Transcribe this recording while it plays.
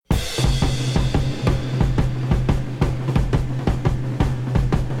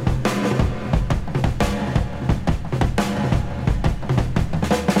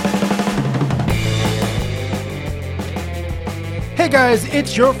guys,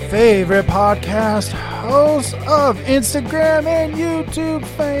 it's your favorite podcast, host of Instagram and YouTube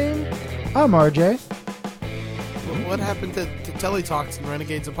fame. I'm RJ. What happened to Teletalks and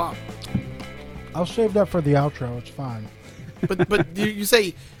Renegades of Pop? I'll save that for the outro. It's fine. But you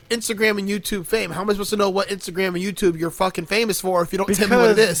say Instagram and YouTube fame. How am I supposed to know what Instagram and YouTube you're fucking famous for if you don't tell me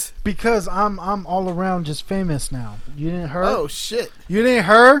what it is? Because I'm all around just famous now. You didn't hear? Oh shit! You didn't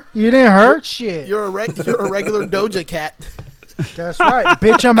hear? You didn't hear? Shit. You're a regular Doja Cat. That's right,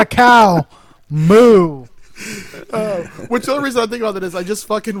 bitch. I'm a cow. Moo. Which the only reason I think about that is I just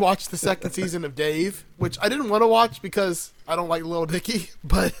fucking watched the second season of Dave, which I didn't want to watch because I don't like Lil Dicky,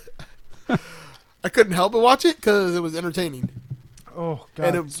 but I couldn't help but watch it because it was entertaining. Oh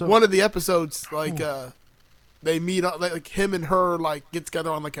god! And one of the episodes, they meet up, like him and her, like get together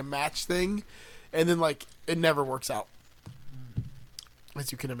on like a match thing, and then like it never works out,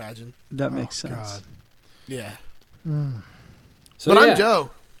 as you can imagine. That makes sense. God. Yeah. So, But I'm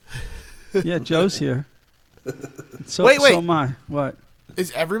Joe. Yeah, Joe's here. So, Wait. So am I. What?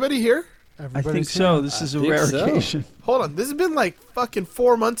 Is everybody here? I think so. This is a think rare so. occasion. Hold on. This has been like fucking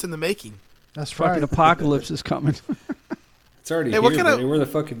 4 months in the making. That's Fucking right. apocalypse is coming. It's already Hey, here, what kind of- buddy. Where the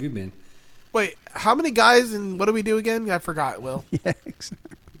fuck have you been? Wait, how many guys and what do we do again? I forgot, Will. Yeah.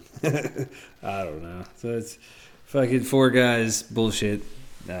 I don't know. So it's fucking 4 guys, bullshit.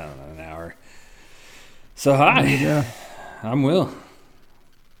 I don't know, an hour. So hi, Yeah. I'm Will.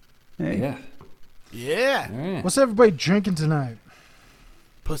 Hey. Yeah. Yeah. All right. What's everybody drinking tonight?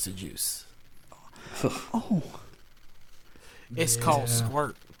 Pussy juice. Oh. It's called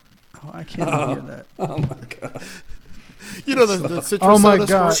Squirt. I can't hear that. Oh my god. You know the citrus Oh my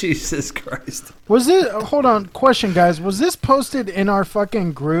soda God. Squirt? Jesus Christ. Was it? Hold on. Question, guys. Was this posted in our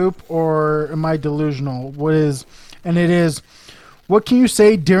fucking group, or am I delusional? What is? And it is. What can you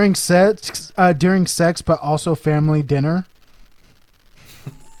say during sex? During sex, but also family dinner.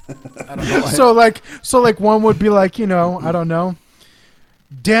 I don't know. So like one would be like, I don't know.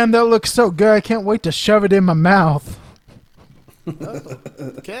 Damn, that looks so good. I can't wait to shove it in my mouth.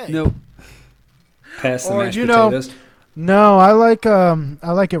 Okay. Nope. Pass the Or, mashed you know- potatoes. No, I like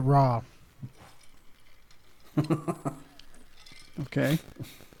it raw. Okay.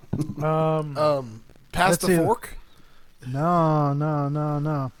 Pass Let's the see. fork.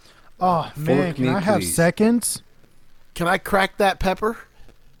 No. Oh man, Fork can me, I have please. seconds? Can I crack that pepper?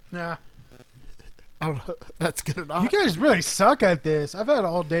 Nah. I don't know. That's good or You not. guys really suck at this. I've had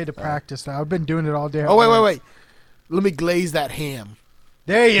all day to practice now. I've been doing it all day. Oh, wait. Let me glaze that ham.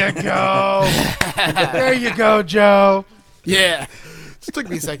 There you go. There you go, Joe. Yeah. Just took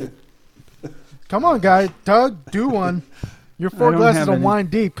me a second. Come on, guys. Doug, do one. Your 4 don't glasses have of any. wine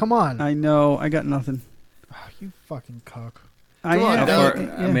deep. Come on. I know. I got nothing. You fucking cuck. I Come on, am. Doug.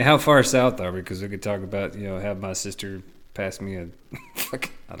 I mean, how far south are we? Because we could talk about, have my sister pass me a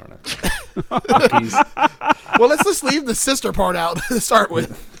I don't know. Piece. Well, let's just leave the sister part out to start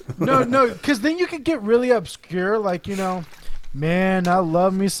with. No, because then you could get really obscure. Like, man, I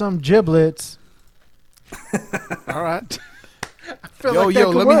love me some giblets. All right. I feel like that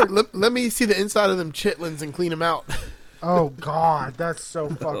Yo, could work. let me see the inside of them chitlins and clean them out. Oh, God. That's so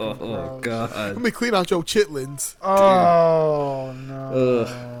fucking Oh gross. god. Let me clean out your chitlins. Oh,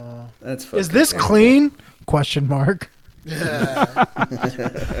 no. That's fucking Is this clean? Question mark. Yeah.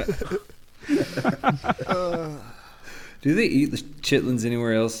 Do they eat the chitlins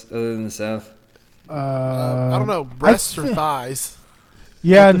anywhere else other than the South? I don't know, breasts or thighs.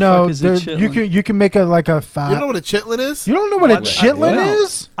 Yeah, What the no. fuck is a You chitlin? can make it like a fat. You know what a chitlin is? You don't know what a What? chitlin No.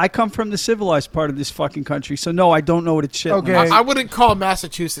 is? I come from the civilized part of this fucking country, so no, I don't know what a chitlin Okay. is. I wouldn't call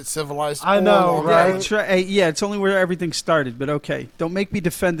Massachusetts civilized. I or know, Long right? Island. Yeah, it's only where everything started, but okay. Don't make me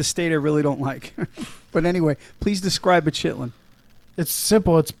defend the state I really don't like. But anyway, please describe a chitlin. It's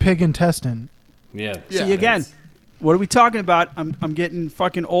simple. It's pig intestine. Yeah. Yeah. See, again, what are we talking about? I'm getting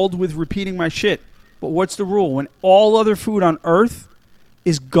fucking old with repeating my shit. But what's the rule? When all other food on Earth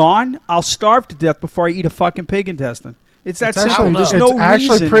is gone, I'll starve to death before I eat a fucking pig intestine. It's that It's simple. actually, There's it's no actually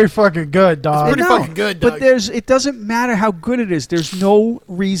reason. pretty fucking good, dog. pretty fucking good, Doug. But it doesn't matter how good it is. There's no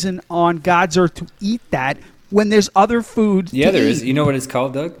reason on God's earth to eat that when there's other food. Yeah, to there eat. is. You know what it's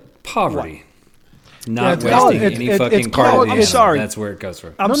called, Doug? Poverty. Not it's wasting called- any it's fucking called- part of the I'm animal. sorry. That's where it goes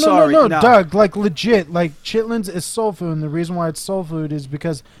from. I'm no, sorry. no, Doug. Like legit, like chitlins is soul food, and the reason why it's soul food is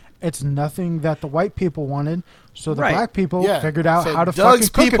because it's nothing that the white people wanted, so the Right. black people Yeah. figured out So how to Doug's fucking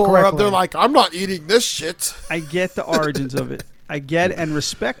cook people it are correctly. up there like, I'm not eating this shit. I get the origins of it. I get and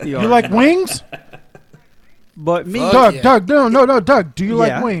respect the you origins. like wings, But me, Fuck Doug? yeah. Doug, no, Doug. Do you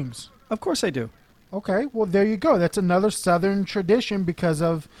Yeah. like wings? of course I do. Okay, well there you go. That's another Southern tradition because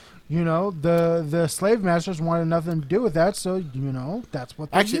of You know, the slave masters wanted nothing to do with that, so you know that's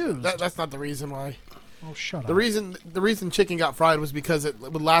what they Actually, used. that's not the reason why. Oh, shut The up! reason chicken got fried was because it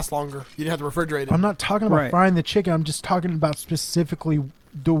would last longer. You didn't have to refrigerate it. I'm not talking about Right. frying the chicken. I'm just talking about specifically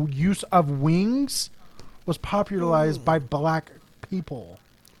the use of wings was popularized by black people.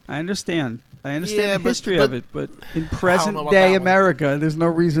 I understand. I understand Yeah, the but- history but- of it, but in know present about day that one. America, there's no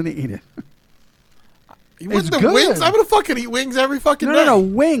reason to eat it. You It's want the good. wings? I'm gonna fucking eat wings every fucking No, day. no, no.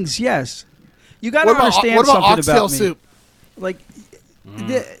 Wings, yes. You got to What about, understand what about something oxtail about me. soup? Like Mm.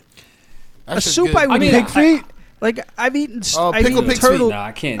 the, That a shit's soup good. I would I mean, eat. Pig feet? Like I've eaten, Oh, I've pickled eaten pig's feet. turtle. No,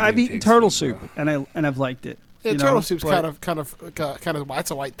 I can't do I've eaten pig's turtle feet, soup, bro. and I've liked it. Yeah, you turtle know, soup's but- kind of. That's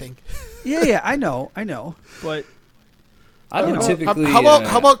a white thing. Yeah, I know, but I don't know. typically. How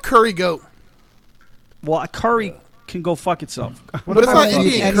about curry goat? well, a curry can go fuck itself. But it's about not fucking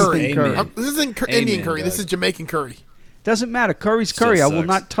Indian anything curry. Amen. This isn't Amen, Indian curry. This Doug. is Jamaican curry. Doesn't matter. Curry's Still curry. I will sucks.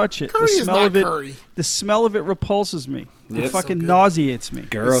 not touch it. Curry the is smell not of it. curry. The smell of it repulses me. Yep. It fucking So good. nauseates me.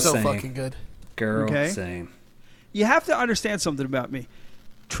 girl It's so same. fucking good. Girl Okay. same. You have to understand something about me.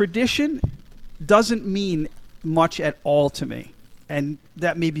 Tradition doesn't mean much at all to me, and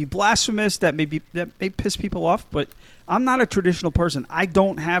that may be blasphemous. That may piss people off, but I'm not a traditional person. I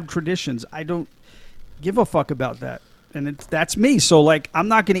don't have traditions. I don't give a fuck about that, and that's me. So like, I'm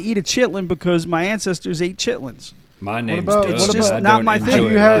not going to eat a chitlin because my ancestors ate chitlins. My name's about- Doug. what It's just I not don't my enjoy thing.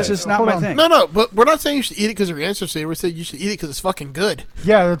 Have you had- It's just not hold my on. thing. No, but we're not saying you should eat it because of your ancestry. We're saying you should eat it because it's fucking good.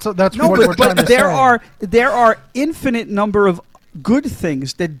 Yeah, that's No, what we're trying but to say. there are infinite number of good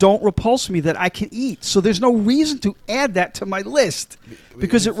things that don't repulse me that I can eat. So there's no reason to add that to my list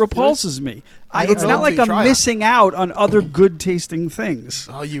because it repulses me. I don't It's know not until like you I'm try it. missing out on other good tasting things.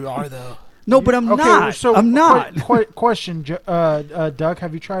 Oh, you are though. No, but I'm Okay, not. so I'm not. Question, Doug,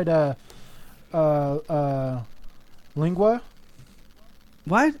 have you tried lingua?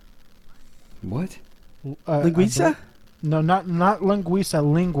 What? What? Linguiça? No, not linguiça,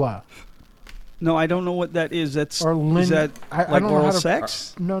 lingua. No, I don't know what that is. That's Or is that I like don't know oral how to-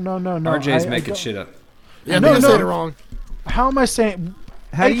 sex? No. RJ's I making don't- shit up. Yeah, No, I think I no. said it wrong. How am I saying?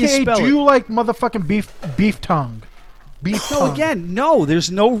 How do you AKA, spell do it? you like motherfucking beef tongue? Beef No, tongue. again, no.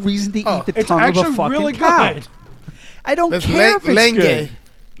 There's no reason to Oh, eat the It's tongue of a actually fucking really cow. good. I don't That's care if it's lenge. good.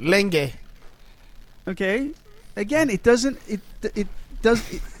 Lenge. Okay. Again, it doesn't. It does.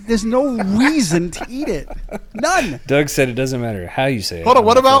 There's no reason to eat it. None. Doug said it doesn't matter how you say it. Hold on. I'm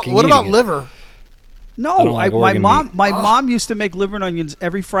What about fucking what about eating it. liver? I No, don't like my organ mom. meat. My mom used to make liver and onions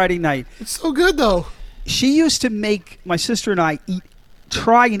every Friday night. It's so good though. She used to make my sister and I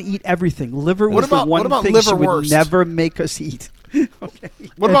try and eat everything. Liver What was about- the one what about thing she would liverwurst? never make us eat. Okay.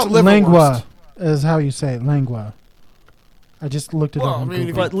 What about It's liverwurst? lingua is how you say it. Lingua. I just looked it Well, up on I mean,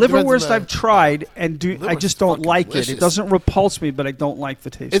 Google. But Depends on liverwurst the- I've tried and I Liverwurst just is don't fucking like it. delicious. It doesn't repulse me, but I don't like the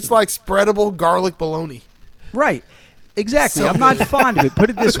taste. It's of it. like spreadable garlic bologna. Right. Exactly. So I'm not fond of it. Put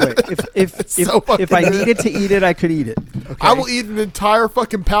it this way: It's so fucking if I good. needed to eat it, I could eat it. Okay? I will eat an entire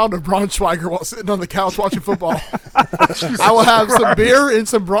fucking pound of Braunschweiger while sitting on the couch watching football. I will have some beer and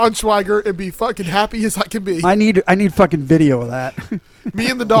some Braunschweiger and be fucking happy as I can be. I need fucking video of that. Me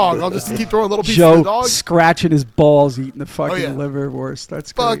and the dog. I'll just keep throwing little pieces of the Joe dog. scratching his balls, eating the fucking yeah. liverwurst.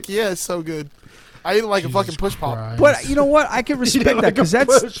 That's Fuck great. yeah, it's so good. I eat it like a fucking push pop. Christ. But you know what? I can respect that because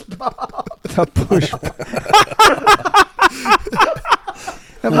that's the push.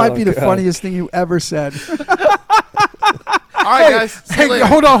 That might be the God. funniest thing you ever said. All right, guys. See you Hey, later.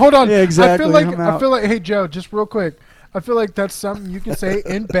 hold on. Yeah, exactly. I'm I out. feel like, hey Joe, just real quick. I feel like that's something you can say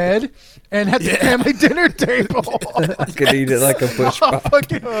in bed and at the family dinner table. I could eat it like a push pop.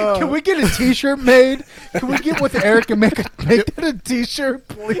 Fucking- can we get a T-shirt made? Can we get with Eric and make that a T-shirt,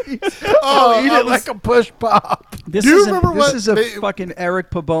 please? Oh, Eat I it like a push pop. This Do you is remember this what is a they- fucking Eric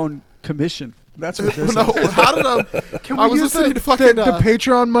Pabone commission. That's what this No, is. how did I? Can I we was use listening the, to fucking. the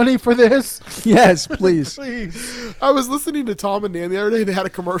Patreon money for this? Yes, please. Please. I was listening to Tom and Dan the other day. They had a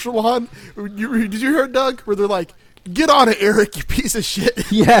commercial on. Did you hear Doug? Where they're like, "Get on it, Eric, you piece of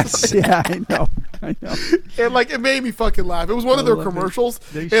shit." Yes, yeah, I know. And like, it made me fucking laugh. It was one of I their love it. commercials.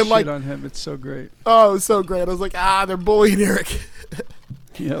 They And shit like, on him. It's so great. oh, it was so great. I was like, they're bullying Eric.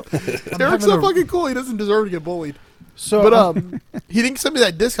 Yep. Eric's having so a- fucking cool. He doesn't deserve to get bullied. So, But he didn't send me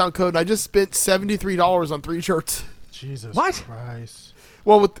that discount code. And I just spent $73 on 3 shirts. Jesus What? Christ.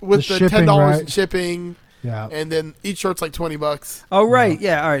 Well, with The the shipping, $10 right? in shipping, Yeah. and then each shirt's like $20. Oh right,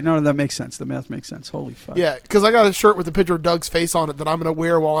 yeah. All right, no, that makes sense. The math makes sense. Holy fuck. Yeah, because I got a shirt with a picture of Doug's face on it that I'm gonna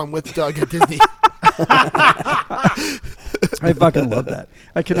wear while I'm with Doug at Disney. I fucking love that.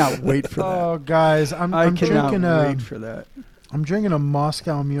 I cannot wait for that. Oh, guys, I'm I cannot drinking wait for that. I'm drinking a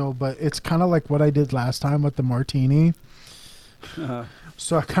Moscow Mule, but it's kind of like what I did last time with the martini. Uh,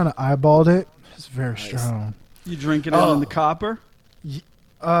 So I kind of eyeballed it. It's very Nice. strong. You drinking it in the copper?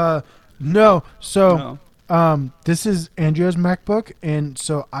 No. So No. this is Andrea's MacBook, and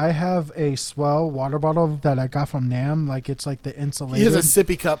so I have a Swell water bottle that I got from Nam. Like it's like the He insulated. has a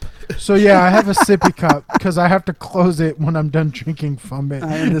sippy cup. So yeah, I have a sippy cup because I have to close it when I'm done drinking from it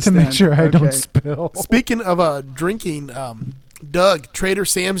I to understand. make sure I Okay. don't spill. Speaking of drinking, Doug, Trader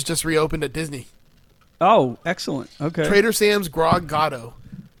Sam's just reopened at Disney. Oh, excellent. Okay. Trader Sam's Grog Grotto.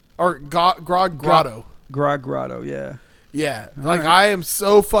 Or Grog Grotto. Grog Grotto, yeah. Yeah. Like, right. I am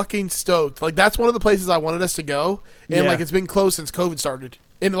so fucking stoked. Like, that's one of the places I wanted us to go. And, Yeah. like, it's been closed since COVID started.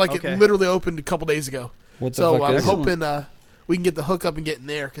 And, like, Okay. it literally opened a couple days ago. What the So fuck I'm is it? hoping we can get the hookup and get in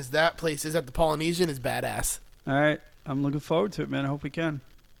there because that place is at the Polynesian is badass. All right. I'm looking forward to it, man. I hope we can.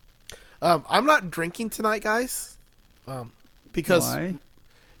 I'm not drinking tonight, guys, because Why?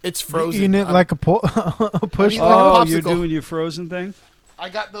 it's frozen. Eating it I'm- like a, a push. like a Oh, you're popsicle. doing your frozen thing? I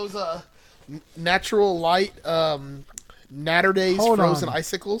got those natural light Natter Days Hold frozen on.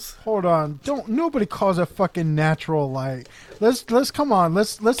 icicles. Hold on. Don't nobody calls it fucking natural light. Let's come on.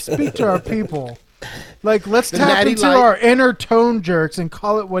 Let's speak to our people. Like let's The tap Natty into Light. our inner tone jerks and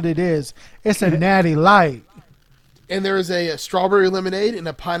call it what it is. It's a natty light. And there is a strawberry lemonade and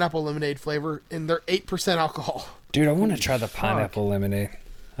a pineapple lemonade flavor, and they're 8% alcohol. Dude, I want to try the pineapple lemonade.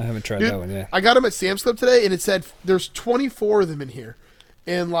 I haven't tried Dude, that one yet. I got them at Sam's Club today, and it said there's 24 of them in here.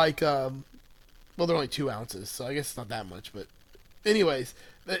 And, like, well, they're only 2 ounces, so I guess it's not that much. But, anyways,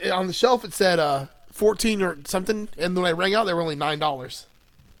 on the shelf it said 14 or something, and when I rang out, they were only $9.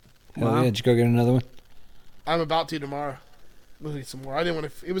 Hell Wow. yeah, did you go get another one? I'm about to tomorrow. We'll get some more. I didn't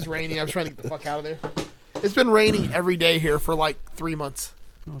want to. It was raining. I was trying to get the fuck out of there. It's been raining every day here for like 3 months.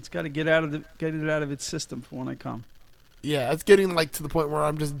 Well, it's got to get it out of its system for when I come. Yeah, it's getting like to the point where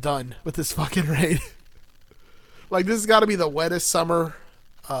I'm just done with this fucking rain. Like this has got to be the wettest summer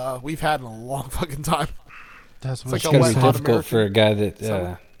we've had in a long fucking time. That's what like It's a gotta wet be hot difficult for a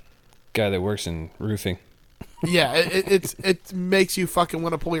Summer. guy that works in roofing. Yeah, it makes you fucking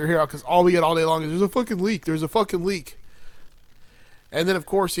want to pull your hair out because all we get all day long is there's a fucking leak. There's a fucking leak. And then of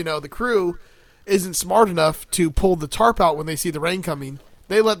course the crew isn't smart enough to pull the tarp out when they see the rain coming.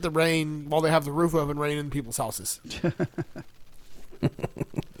 They let the rain while they have the roof open rain in people's houses.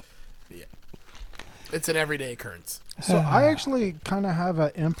 Yeah, it's an everyday occurrence. So I actually kind of have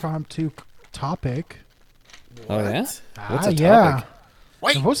an impromptu topic. Oh, yeah? What? What's a Yeah. topic?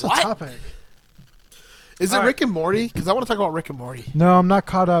 Wait, What's the what? topic? Is it All right. Rick and Morty? Because I want to talk about Rick and Morty. No, I'm not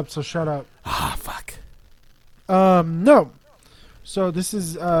caught up, so shut up. Ah, fuck. No. So this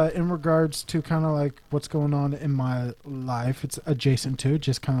is in regards to kind of like what's going on in my life. It's adjacent to,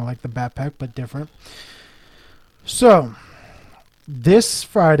 just kind of like the backpack, but different. So this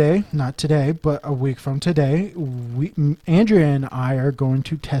Friday, not today, but a week from today, Andrea and I are going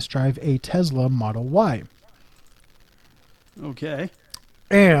to test drive a Tesla Model Y. Okay.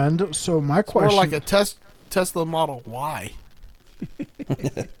 And so my Or question, like a Tesla Model Y.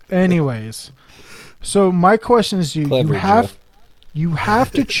 anyways, so my question is to you: Clever, you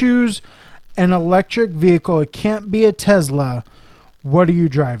have to choose an electric vehicle. It can't be a Tesla. What are you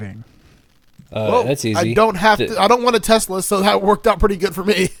driving? Whoa, That's easy. I don't have to. I don't want a Tesla, so that worked out pretty good for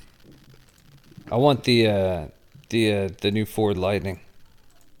me. I want the new Ford Lightning.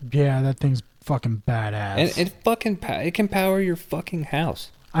 Yeah, that thing's fucking badass. And it fucking it can power your fucking house.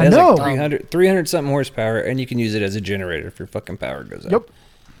 I It has know. Like 300 something horsepower, and you can use it as a generator if your fucking power goes out. Yep.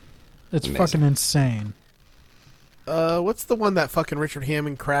 It's Amazing. fucking insane. What's the one that fucking Richard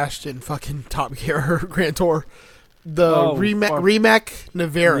Hammond crashed in fucking Top Gear or Grand Tour? The Oh, Rimac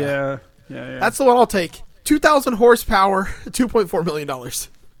Navara. Yeah. That's the one I'll take. 2,000 horsepower, $2.4 million.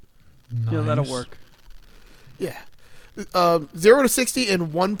 Yeah, that'll Nice. work. Yeah. 0 to 60 in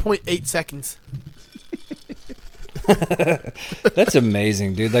 1.8 seconds. That's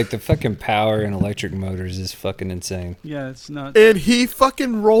amazing, dude. Like the fucking power in electric motors is fucking insane. Yeah, it's not. And he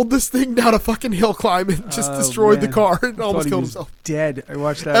fucking rolled this thing down a fucking hill climb and just Oh, destroyed the man. car and I almost thought he killed was himself. Dead. I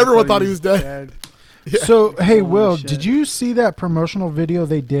watched that. Everyone thought he was dead. So, hey, Holy Will, shit. did you see that promotional video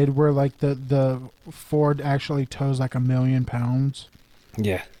they did where like the Ford actually tows like 1 million pounds?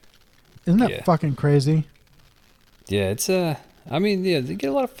 Yeah, Isn't that Yeah. fucking crazy? yeah. It's I mean, yeah, they get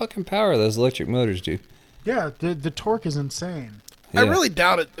a lot of fucking power. Those electric motors, dude. Yeah, the torque is insane. I Yeah. really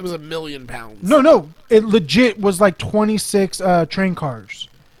doubt it. It was 1 million pounds. No, it legit was like 26 train cars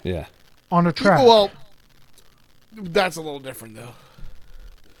Yeah. on a track. Well, that's a little different though.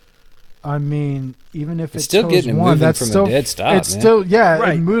 I mean, even if It's it still tows getting it one, moving that's from a still dead stop, It's man. still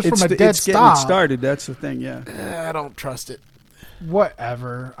Right. it moved from a dead it's getting stop. it started. That's the thing. Yeah. I don't trust it.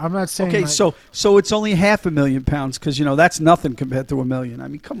 whatever. I'm not saying. Okay, like, so it's only £500,000 because that's nothing compared to $1 million. I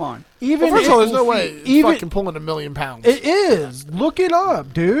mean, come on. even Well, first of all, there's if- no way it's even fucking pulling £1 million. it is. Look it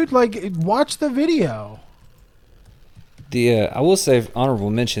up, dude. Like, watch the video. I will say honorable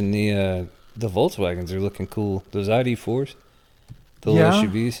mention the Volkswagens are looking cool. Those ID4s, the Yeah. little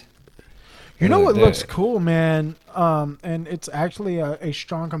SUVs. You know what They're- looks cool, man? And it's actually a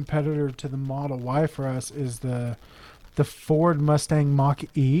strong competitor to the Model Y for us is the Ford Mustang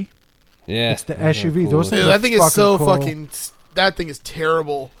Mach-E. Yeah, It's the they're SUV. cool. Those Dude, things that are thing is so fucking cool. fucking. That thing is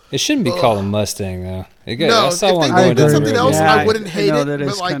terrible. It shouldn't be Ugh. called a Mustang though. I No, saw if one they going did down the something road else, the I other day. wouldn't hate I know it, that but,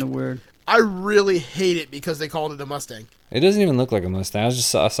 is like, kind of weird. I really hate it because they called it a Mustang. It doesn't even look like a Mustang. I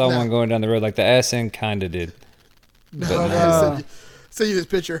saw No. one going down the road like the SN kind of did. But, Send you this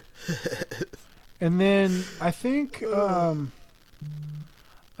picture. and then I think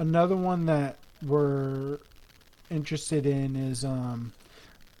another one that we're interested in is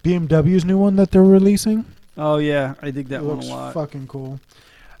BMW's new one that they're releasing. Oh, yeah. I dig that It one looks a lot. fucking cool.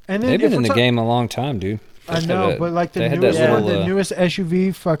 And then They've been if in we're the ta- game a long time, dude. I They know, had but like they the had newest that one, little, the newest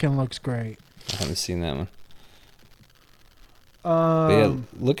SUV fucking looks great. I haven't seen that one. But yeah,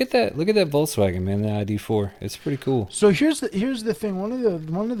 look at that Volkswagen, man. The ID4, it's pretty cool. So here's the thing. One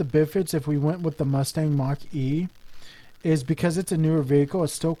of the benefits if we went with the Mustang Mach-E is because it's a newer vehicle, it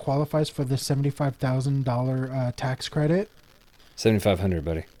still qualifies for the $75,000 tax credit. 7,500,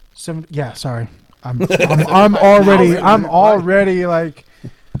 buddy. Yeah, sorry. I'm already like,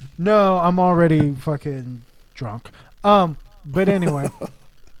 no, I'm already fucking drunk. But anyway,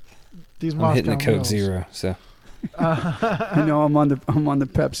 these I'm hitting the Moscow Coke Mules. Zero, so I'm on the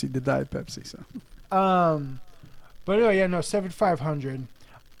Pepsi, the Diet Pepsi. So But anyway, yeah, no, 7,500.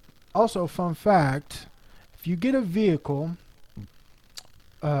 Also, fun fact: if you get a vehicle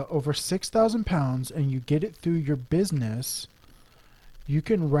over 6,000 pounds and you get it through your business, you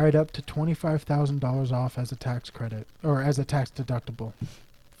can write up to $25,000 off as a tax credit or as a tax deductible.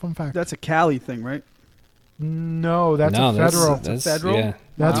 Fun fact. that's a Cali thing, right? No, that's no, a federal. That's federal? Yeah,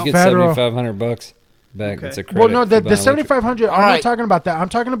 That's you get federal. $7,500 back. Okay. It's a credit. Well, no, for the buying 7,500. I'm All not right. talking about that. I'm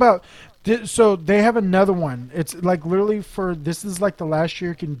talking about. So they have another one. It's like literally for this is like the last year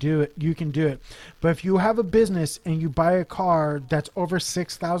you can do it. You can do it, but if you have a business and you buy a car that's over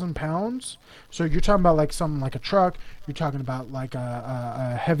 6,000 pounds, so you're talking about like something like a truck. You're talking about like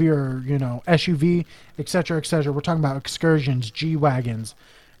a heavier, SUV, et cetera, et cetera. We're talking about excursions, G wagons,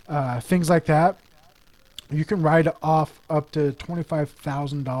 things like that. You can write off up to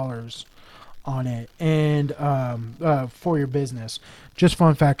 $25,000 on it and for your business. Just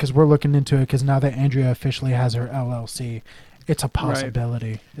fun fact, because we're looking into it, because now that Andrea officially has her LLC, it's a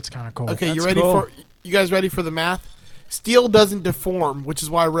possibility. It's kind of cool. Okay, That's you ready cool. you guys ready for the math? Steel doesn't deform, which is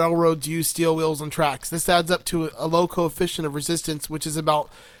why railroads use steel wheels and tracks. This adds up to a low coefficient of resistance, which is about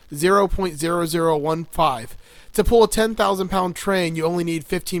 0.0015. To pull a 10,000-pound train, you only need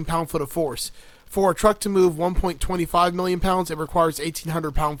 15 pound-foot of force. For a truck to move 1.25 million pounds, it requires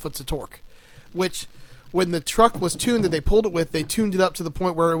 1,800 pound-foot of torque, which, when the truck was tuned that they pulled it with, they tuned it up to the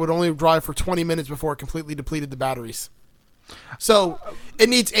point where it would only drive for 20 minutes before it completely depleted the batteries. So it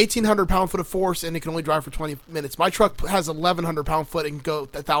needs 1,800 pound-foot of force, and it can only drive for 20 minutes. My truck has 1,100 pound-foot and can go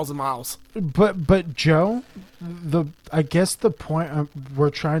 1,000 miles. But Joe, I guess the point we're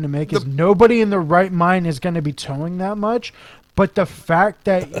trying to make is nobody in their right mind is going to be towing that much. But the fact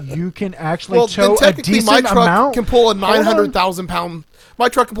that you can actually Well, tow then a technically decent my truck amount can pull a Hold on. 900,000 pound. My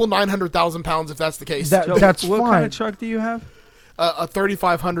truck can pull 900,000 pounds if that's the case. Joe, that's what fine. kind of truck do you have? A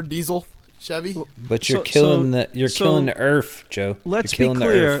 3,500 diesel Chevy. But you're So- killing so- the so killing the earth, Joe. Let's you're be killing the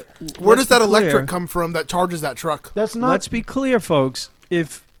clear. earth. Where let's does that be clear. electric come from that charges that truck? That's not. Let's be clear, folks.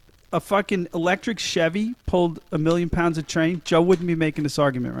 If a fucking electric Chevy pulled 1 million pounds of train, Joe wouldn't be making this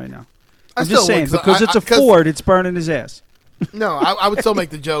argument right now. I I'm just still saying, would, because it's a Ford, it's burning his ass. No, I would still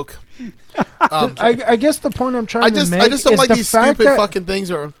make the joke. I guess the point I'm trying to make I just don't is like the these fact stupid that fucking things.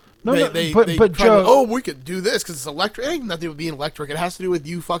 Or No, no, they but try to, Joe- oh, we could do this because it's electric. It ain't nothing to do with being electric. It has to do with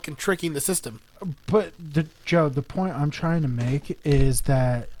you fucking tricking the system. But Joe, the point I'm trying to make is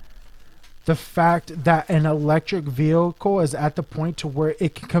that the fact that an electric vehicle is at the point to where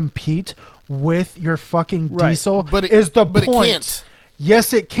it can compete with your fucking Right. diesel But it, is the but point. it can't.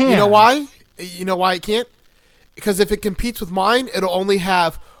 Yes, it can. You know why? You know why it can't? Because if it competes with mine, it'll only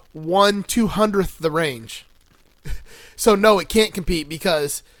have 1/200th the range. So no, it can't compete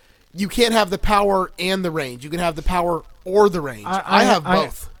because you can't have the power and the range. You can have the power or the range. I have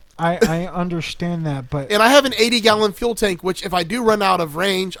both. I understand that, but And I have an 80-gallon fuel tank, which if I do run out of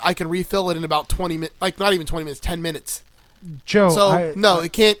range, I can refill it in about 20 minutes. Like not even 20 minutes, 10 minutes. Joe, So no,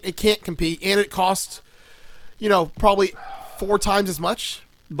 it can't compete, and it costs, probably 4 times as much.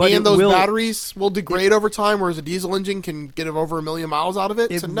 But and it those will- batteries will degrade over time, whereas a diesel engine can get over 1 million miles out of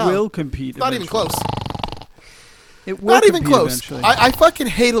it. It So no, will compete. not even eventually. close. It will Not even compete close. eventually. I fucking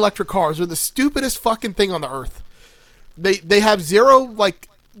hate electric cars. They're the stupidest fucking thing on the earth. They have zero like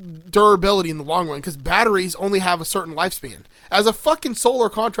durability in the long run because batteries only have a certain lifespan. As a fucking solar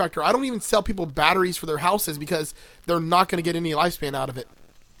contractor, I don't even sell people batteries for their houses because they're not going to get any lifespan out of it.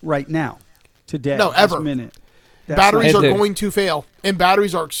 right now, today, No, this ever. minute. That's Batteries not- are Hey, dude. going to fail, and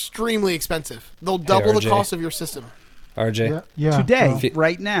batteries are extremely expensive. They'll double the RJ. cost of your system. RJ. Yeah, yeah. today, Fi-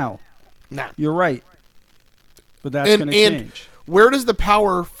 right now. Nah. You're right. But that's And- going to and- change. Where does the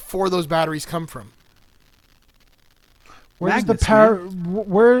power for those batteries come from? Where does the Magnets, power?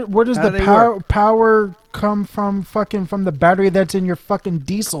 Where does How the do they power come from? Fucking from the battery that's in your fucking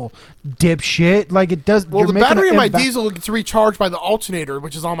diesel, dipshit. Like it does. Well, you're the making battery a- in my ba- diesel gets recharged by the alternator,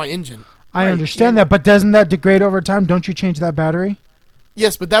 which is on my engine. I Right, understand and- that, but doesn't that degrade over time? Don't you change that battery?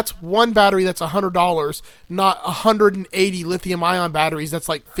 Yes, but that's one battery that's $100, not 180 lithium-ion batteries. That's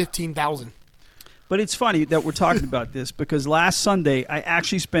like 15,000. But it's funny that we're talking about this because last Sunday I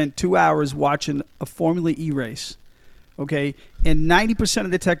actually spent 2 hours watching a Formula E race. Okay, and 90%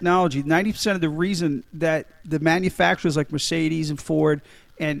 of the technology, 90% of the reason that the manufacturers like Mercedes and Ford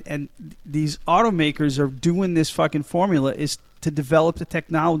and these automakers are doing this fucking formula is to develop the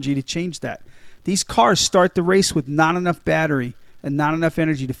technology to change that. These cars start the race with not enough battery and not enough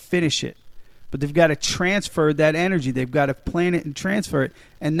energy to finish it. But they've got to transfer that energy. They've got to plan it and transfer it.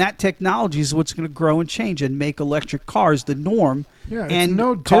 And that technology is what's going to grow and change and make electric cars the norm Yeah, it's and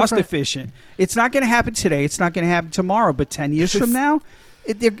no cost different- efficient. It's not going to happen today. It's not going to happen tomorrow. But 10 years from now,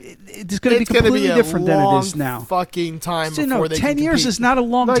 it's going to be It's gonna completely a different than it long is now. Fucking time So, before no, they 10 can years compete. is not a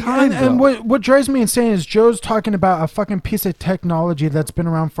long Like, time. and though. what drives me insane is Joe's talking about a fucking piece of technology that's been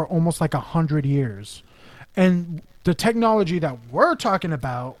around for almost like 100 years, and the technology that we're talking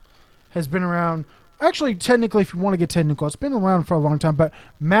about has been around. Actually, technically, if you want to get technical, it's been around for a long time, but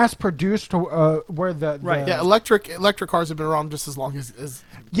mass produced where the Right. Yeah, electric cars have been around just as long as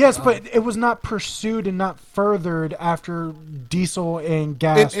yes, but it was not pursued and not furthered after diesel and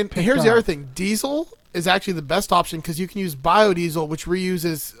gas. and picked here's the up. other thing. Diesel is actually the best option because you can use biodiesel, which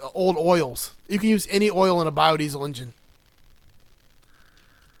reuses old oils. You can use any oil in a biodiesel engine.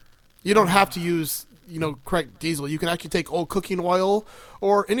 You don't have to use, correct diesel. You can actually take old cooking oil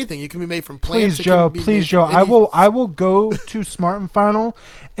or anything. It can be made from plants. Please, It Joe. can be Please, made Joe. from I will go to Smart and Final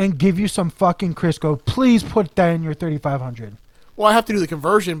and give you some fucking Crisco. Please put that in your 3500. Well, I have to do the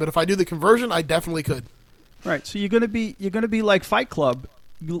conversion, but if I do the conversion, I definitely could. Right. So you're gonna be like Fight Club,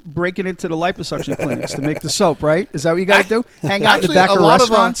 breaking into the liposuction clinics to make the soap. Right? Is that what you got to do? Hang out in the Actually, back a of lot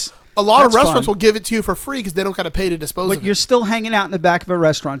restaurants. A lot of That's restaurants fun. will give it to you for free because they don't got to pay to dispose But of you're it. still hanging out in the back of a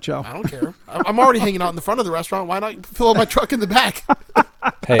restaurant, Joe. I don't care. I'm already hanging out in the front of the restaurant. Why not fill up my truck in the back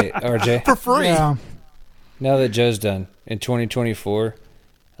Hey, RJ. for free? Yeah. Now that Joe's done, in 2024,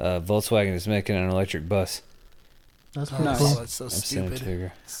 Volkswagen is making an electric bus. That's Oh, pretty Nice. cool. that's so I'm sending it stupid. to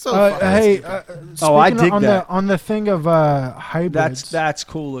you. So fucking Hey, stupid. Oh, I speaking dig on that. on the thing of hybrids. That's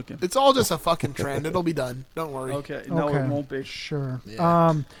cool looking. It's all just a fucking trend. It'll be done. Don't worry. Okay. No, Okay. it won't be. Sure.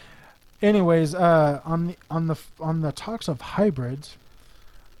 Yeah. Anyways, on the talks of hybrids,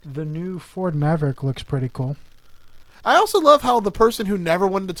 the new Ford Maverick looks pretty cool. I also love how the person who never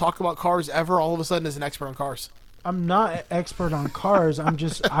wanted to talk about cars ever all of a sudden is an expert on cars. I'm not an expert on cars.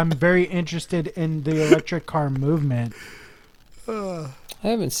 I'm very interested in the electric car movement. I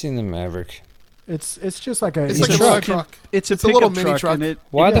haven't seen the Maverick. It's just like a It's it's like a a truck. truck. It's a It's a little pickup mini truck, truck. and it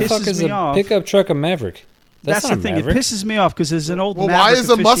Why it the pisses fuck is me a off. pickup truck a Maverick? That's not the thing. a Maverick. It pisses me off because there's an old. Well, why Maverick is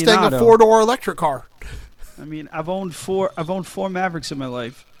a Mustang a aficionado. four-door electric car? I mean, I've owned four Mavericks in my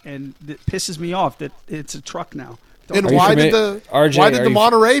life, and it pisses me off that it's a truck now. And Are you why did familiar- the RJ, why did are the you-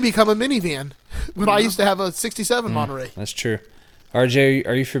 Monterey become a minivan when I used to have a '67 Monterey? That's true. RJ,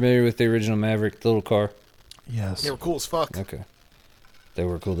 are you familiar with the original Maverick, the little car? yes. They were cool as fuck. Okay. They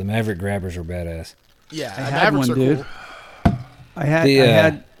were cool. The Maverick grabbers were badass. Yeah, I had Mavericks one, are dude. cool. I had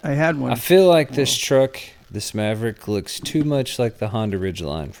The, I had one. I feel like this truck, this Maverick, looks too much like the Honda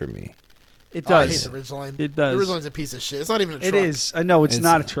Ridgeline for me. It Oh, I hate does. the Ridgeline. It does. The Ridgeline's a piece of shit. It's not even a truck. It is. I know it's It's-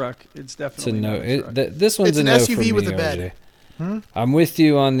 not a truck. It's It's a definitely no. not a truck. This one's It's a an no SUV for with me, a bed. RJ. Hmm? I'm with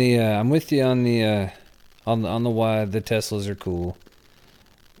you on the. I'm with you on the. On the why the Teslas are cool.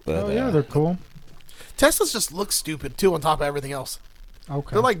 But Oh yeah, they're cool. Teslas just look stupid too. On top of everything else, Okay.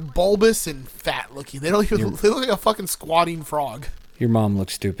 they're like bulbous and fat looking. They don't even. You're- They look like a fucking squatting frog. your mom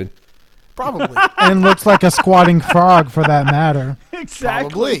looks stupid. Probably. And looks like a squatting frog for that matter. Exactly.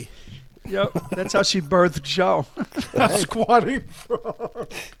 Probably. Yep. That's how she birthed Joe. Squatting frog.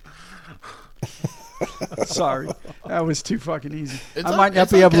 Sorry, that was too fucking easy. It's I might not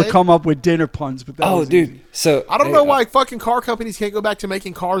it's be able to okay. come up with dinner puns, but that Oh, was dude. easy. So I don't know why fucking car companies can't go back to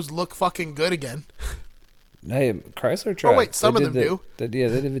making cars look fucking good again. Hey, Chrysler tried. wait, some They of did them the- yeah,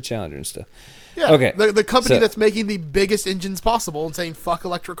 they did the Challenger and stuff. Yeah, Okay, the company so- that's making the biggest engines possible and saying fuck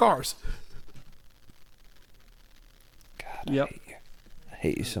electric cars. God, Yep. I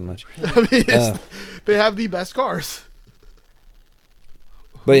hate you so much. I mean, they have the best cars.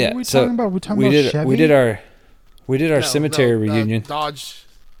 But What yeah, are we so talking about? We talking we about did Chevy? we did our No, cemetery no, reunion. Dodge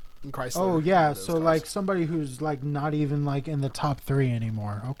and Chrysler. Oh yeah, Those so cars. like somebody who's like not even like in the top 3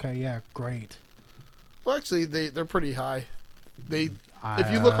 anymore. Okay, yeah, great. Well, actually, they're pretty high.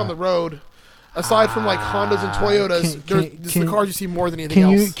 If you look on the road, aside from like Hondas and Toyotas, this is the cars you see more than anything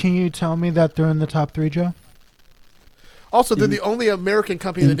else. Can you tell me that they're in the top 3, Joe? Also, they're the only American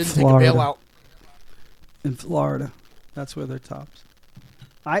company that in didn't Florida. take a bailout. In Florida, that's where they're tops.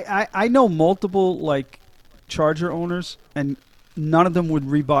 I know multiple like Charger owners, and none of them would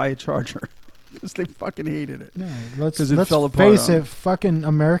rebuy a Charger because they fucking hated it. No, 'Cause it let's fell apart face on it. them. Fucking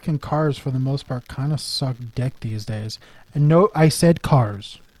American cars, for the most part, kind of suck dick these days. And no, I said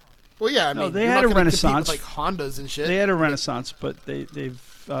cars. Well, yeah, I No, mean, they you're had not a gonna compete renaissance. with, like Hondas and shit. They had a renaissance, but they've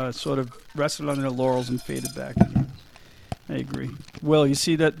sort of rested on their laurels and faded back again. I agree. Will, you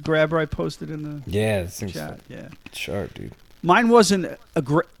see that grabber I posted in the Yeah, this thing's chat? Yeah. sharp, dude. Mine wasn't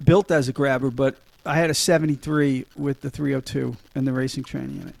built as a grabber, but I had a 73 with the 302 and the racing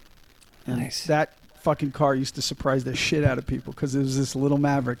tranny in it. And Nice. that fucking car used to surprise the shit out of people because it was this little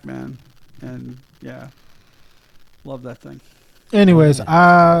Maverick, man. And yeah, love that thing. Anyways,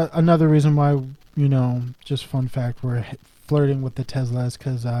 another reason why, just fun fact, we're flirting with the Tesla is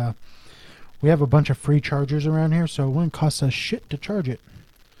because we have a bunch of free chargers around here, so it wouldn't cost us shit to charge it.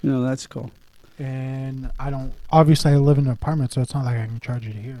 That's cool. And obviously I live in an apartment, so it's not like I can charge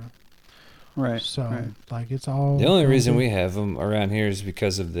it here. Right. So, right. like, it's all... The only reason we have them around here is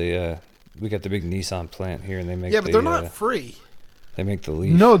because of the we got the big Nissan plant here, and they make yeah, but they're not free. they make the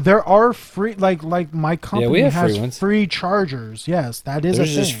Leaf. No, there are free, like my company we have has free ones. free chargers. Yes, that is there's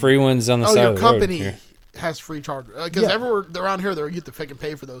a thing. just free ones on the Oh, side your of the road company here. has free chargers. Because Yeah. everywhere around here, you have to fucking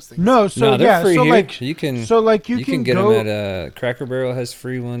pay for those things. No, so No, they're yeah, free so here. like, you can you can get go. them at Cracker Barrel has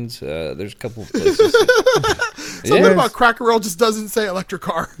free ones. There's a couple of places. Something Yes. about Cracker Barrel just doesn't say electric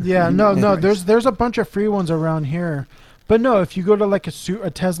car. Yeah, no, there's a bunch of free ones around here. But no, if you go to like a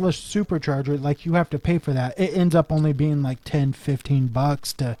Tesla supercharger, like you have to pay for that. It ends up only being like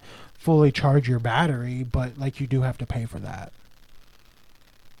 $10-15 to fully charge your battery, but like you do have to pay for that.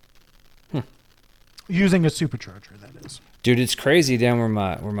 Using a supercharger, that is. Dude, it's crazy down where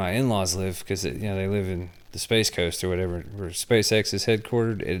my in-laws live because they live in the Space Coast or whatever, where SpaceX is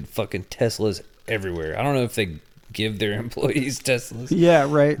headquartered. And fucking Teslas everywhere. I don't know if they give their employees Teslas, Yeah,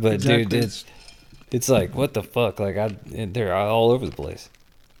 right. but exactly. dude, it's like what the fuck? Like they're all over the place.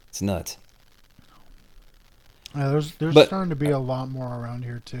 It's nuts. Yeah, there's But- starting to be a lot more around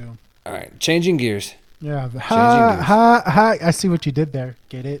here too. All right, changing gears. Yeah, gears. I see what you did there.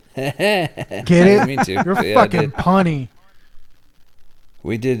 Get it? Get it? Me too. You're But yeah, I fucking did. punny.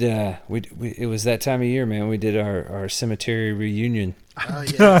 We did. We it was that time of year, man. We did our cemetery reunion. Oh,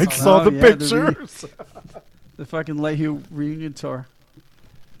 yeah, I saw saw Oh, the yeah, the pictures. The fucking Leahy reunion tour.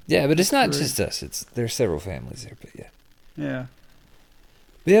 Yeah, but it's not Great. just us. There's several families there, but yeah. Yeah.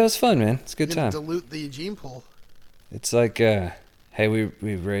 But yeah, it was fun, man. It's a good You're gonna time. dilute the gene pool. It's like, hey,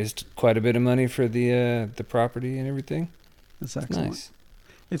 we've raised quite a bit of money for the property and everything. That's It's excellent. nice.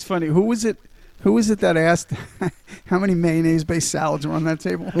 It's funny. Who was it that asked how many mayonnaise-based salads were on that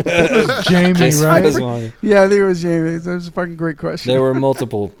table? Jamie, Just right? as long- Yeah, I think it was Jamie. That was a fucking great question. There were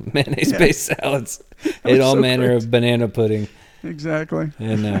multiple mayonnaise-based salads and all so manner great. of banana pudding. Exactly.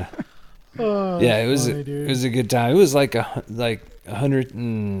 And Oh, yeah, it that's was funny, it dude. was a good time. It was like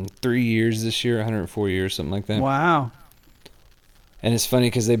 103 years this year, 104 years, something like that. Wow. And it's funny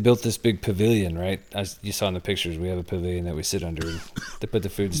because they built this big pavilion, right? You saw in the pictures, we have a pavilion that we sit under and they put the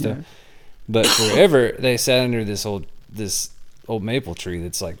food and stuff. Yeah. But forever, they sat under this old maple tree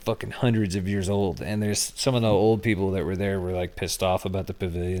that's like fucking hundreds of years old. And there's some of the old people that were there were like pissed off about the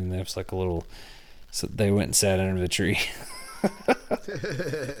pavilion. And there's like so they went and sat under the tree.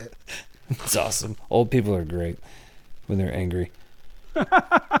 It's awesome. Old people are great when they're angry.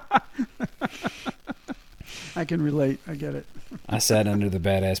 I can relate. I get it. I sat under the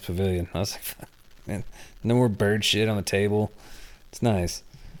badass pavilion. I was like, fuck, man, no more bird shit on the table. It's nice.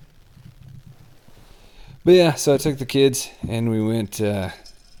 But yeah, so I took the kids and we went, did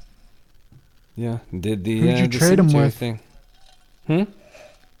the, Who'd you the trade 'em cemetery with? thing.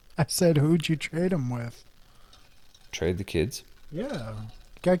 I said, who'd you trade him with? Trade the kids. Yeah.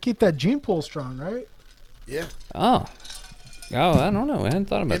 Gotta keep that gene pool strong, right? Yeah. Oh. Oh, I don't know. I hadn't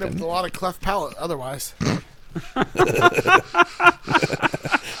thought about End up with a that. lot of cleft palate otherwise.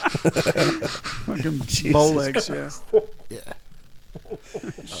 Fucking bow legs, yeah. Yeah.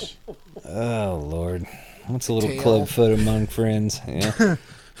 Oh, Lord. What's a little Tail. club foot among friends? Yeah.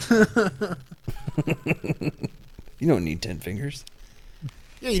 You don't need 10 fingers.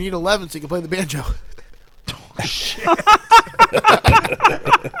 Yeah, you need 11 so you can play the banjo.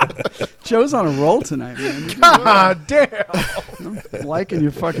 Joe's on a roll tonight, man. God damn. I'm liking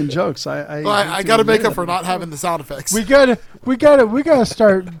your fucking jokes. I Got to make up for not having the sound effects. We gotta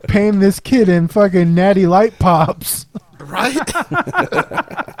start paying this kid in fucking Natty Light Pops. Right?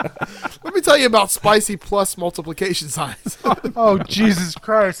 Let me tell you about spicy plus multiplication signs. Oh Jesus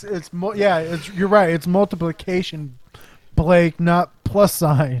Christ! You're right. It's multiplication, Blake, not plus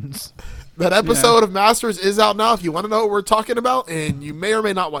signs. That episode of Masters is out now if you want to know what we're talking about, and you may or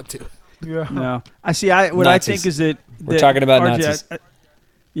may not want to. Yeah. No, I see. I Nazis. think is that We're talking about RJ, Nazis.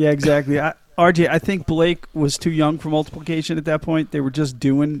 Yeah, exactly. RJ, I think Blake was too young for multiplication at that point. They were just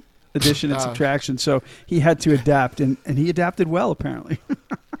doing addition and subtraction, so he had to adapt, and he adapted well, apparently.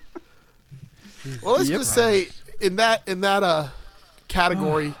 Well, let's just say in that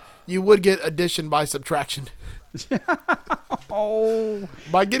category, you would get addition by subtraction. Oh,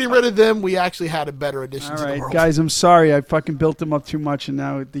 By getting rid of them, we actually had a better addition all to the right, world. guys. I'm sorry. I fucking built him up too much, and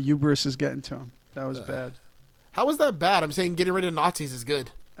now the hubris is getting to him. That was bad. How was that bad? I'm saying getting rid of Nazis is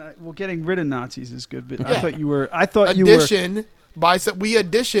good. Well, getting rid of Nazis is good, but I Yeah. thought you were. I thought you were. Addition we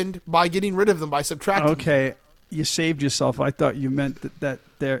additioned by getting rid of them by subtracting. Okay, you saved yourself. I thought you meant that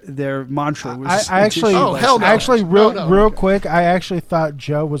their mantra was. I actually, Oh, hell no. actually, No, real okay. quick, I actually thought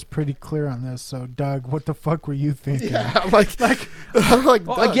Joe was pretty clear on this. So, Doug, what the fuck were you thinking? Yeah, I'm like, Doug.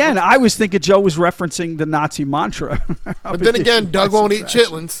 Again, I was thinking Joe was referencing the Nazi mantra. But then again, Doug won't eat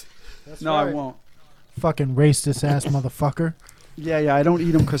chitlins. No, I won't. Fucking racist ass motherfucker. Yeah, I don't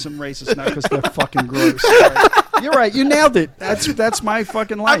eat them because I'm racist, not because they're fucking gross. Right. You're right. You nailed it. That's my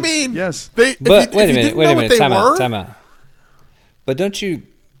fucking life. I mean, yes. They, But wait a if you minute, didn't wait know a what minute. they Time were, out, time out. But don't you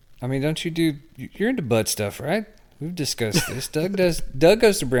do? You're into butt stuff, right? We've discussed this. Doug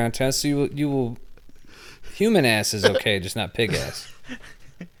goes to Browntown, so you will. Human ass is okay, just not pig ass.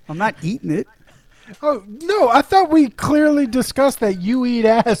 I'm not eating it. Oh no! I thought we clearly discussed that you eat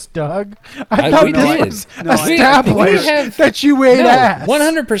ass, Doug. I We thought did. this was No, I- established we have- that you ate ass.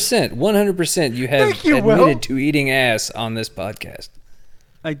 100%. 100%. You have Thank you, admitted Will. to eating ass on this podcast.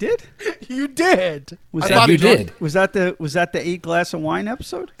 I did. You did. Was I that thought You he did. did. Was that the 8 glass of wine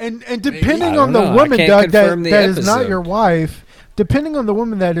episode? And I depending don't on the know. I woman, can't Doug, that confirm the is not episode. your wife. Depending on the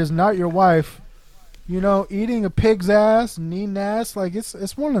woman that is not your wife, eating a pig's ass and eating ass, like it's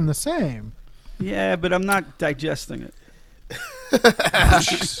one and the same. Yeah, but I'm not digesting it.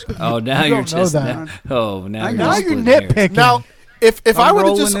 Oh, now You you're don't know just. that. Now I you're know. Now just you're splitting hairs. nitpicking. now, if I I'm would have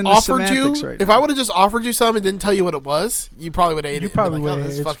rolling just in the offered you, semantics right if now. I would have just offered you some and didn't tell you what it was, you probably would have ate You it. probably Like, oh, would've.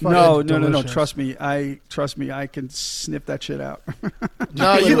 this is It's fucking fucking good. No. delicious. Trust me. I can sniff that shit out.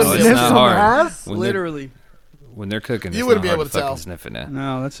 No, you No, wouldn't it's be able not to. hard. ass? When they're- Literally. When they're cooking, You it's wouldn't not be hard able to fucking tell. sniff it now.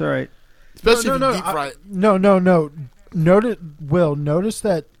 No, that's all right. Especially No, if no, you deep fry it. No. Notice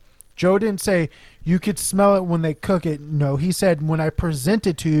that Joe didn't say you could smell it when they cook it. No, he said when I present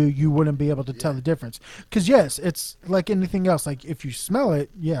it to you, you wouldn't be able to tell the difference. Because yes, it's like anything else. Like if you smell it,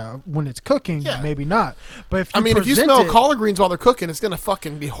 yeah, when it's cooking, Yeah. maybe not. But if you If you present smell it, collard greens while they're cooking, it's gonna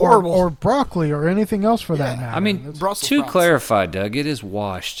fucking be horrible. or broccoli or anything else for that Yeah. matter. I mean, That's- Brussels to sprouts. clarify, Doug, it is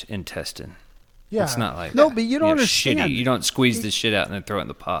washed intestine. yeah, It's not like No, but you don't know, understand. shitty. You don't squeeze the shit out and then throw it in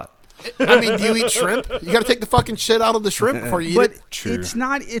the pot. I mean, do you eat shrimp? You got to take the fucking shit out of the shrimp before you eat But it. True. it's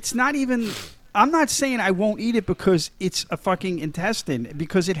not even. I'm not saying I won't eat it because it's a fucking intestine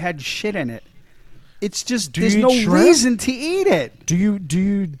because it had shit in it. It's just Do there's you no eat shrimp? reason to eat it. Do you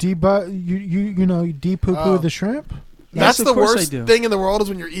de-poo-poo Oh. the shrimp? Yes, That's of the course I worst do. thing in the world is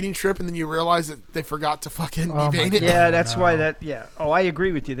when you're eating shrimp and then you realize that they forgot to fucking Oh my evade it. Yeah, that's why that. Yeah. Oh, I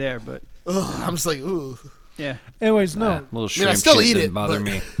agree with you there, but Ugh, I'm just like, ooh. yeah. Anyways, no. Little I mean, shrimp I still shit eat doesn't it, bother but-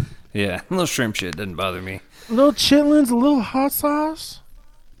 me. Yeah, little shrimp shit doesn't bother me. Little chitlins, a little hot sauce.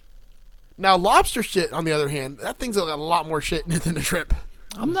 Now, lobster shit, on the other hand, that thing's got a lot more shit in it than a shrimp.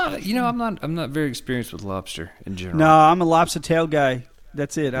 I'm not very experienced with lobster in general. No, I'm a lobster tail guy.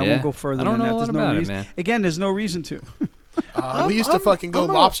 That's it. I Yeah? won't go further I don't than know that. a lot There's no about it, reason. man. Again, there's no reason to. We used to fucking go I'm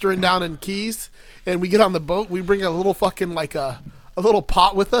a- lobstering down in Keys, and we get on the boat. We bring a little fucking like a little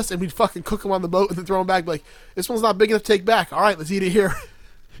pot with us, and we'd fucking cook them on the boat and then throw them back. Like, this one's not big enough to take back. All right, let's eat it here.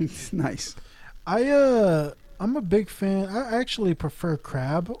 Nice. I'm a big fan. I actually prefer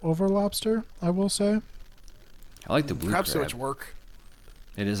crab over lobster. I will say. I like the blue Crab's so crab. much work.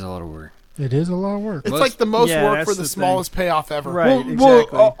 It is a lot of work. It is a lot of work. It's like the most Yeah, work that's for the the smallest payoff ever. Right. Well,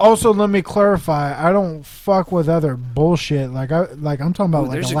 exactly. also, let me clarify. I don't fuck with other bullshit. Like I'm talking about Ooh,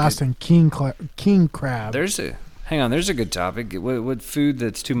 like there's a Alaskan king crab. There's a good topic. What food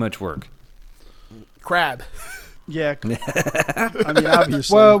that's too much work? Crab. Yeah. I mean,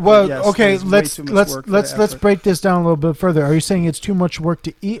 obviously. Well, but yes, okay. there's way Let's too much let's work for let's the let's effort. break this down a little bit further. Are you saying it's too much work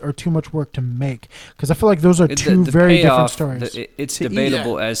to eat or too much work to make? Because I feel like those are two very different payoff, stories. It's To eat.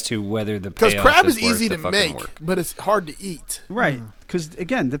 debatable as to whether the Because payoff crab is is easy worth to the fucking make, work. but it's hard to eat. Right. Because,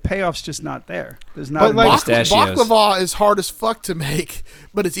 again, the payoff's just not there. There's not But, like- enough. Pistachios. Baklava is hard as fuck to make,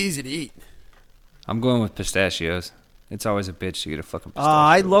 but it's easy to eat. I'm going with pistachios. It's always a bitch to get a fucking pistachio.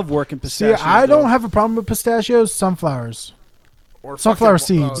 I love working See, pistachios. I don't though. have a problem with pistachios. Sunflowers. Or Sunflower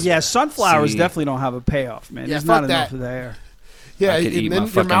fucking- seeds. Yeah, sunflowers See. definitely don't have a payoff, man. Yeah, There's fuck not enough that. there. Yeah, I could eat and my then your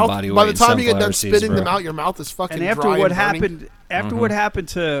fucking mouth. body By weight the in time you get done sunflower seeds, spitting them bro. out, your mouth is fucking And after dry what and burning. happened, what happened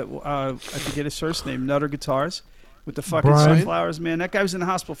to I forget his first name, Nutter Guitars, with the fucking Brian? sunflowers, man. That guy was in the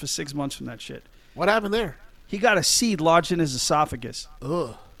hospital for 6 months from that shit. What happened there? He got a seed lodged in his esophagus,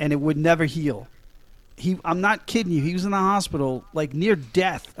 Ugh. and it would never heal. I'm not kidding you. He was in the hospital, like near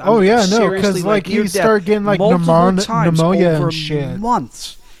death. Oh, I'm yeah, no, seriously, 'cause, like, near he death started getting, like, multiple times pneumonia and over shit.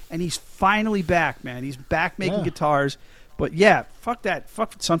 months, and he's finally back, man. He's back making Yeah. guitars. But yeah, fuck that.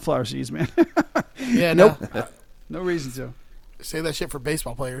 Fuck sunflower seeds, man. Yeah, Nope. no. No reason to. Say that shit for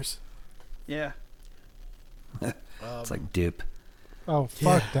baseball players. Yeah. It's like dip. Oh,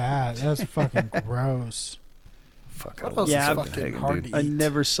 fuck that. That's fucking gross. Fuck. What I else Yeah, is I'm fucking taking, hard dude. to I eat?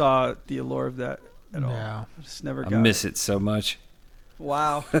 never saw the allure of that at all. Yeah. I just never I got miss it so much.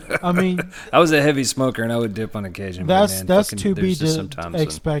 Wow. I mean, I was a heavy smoker and I would dip on occasion. but man, that's fucking to be there's just sometimes when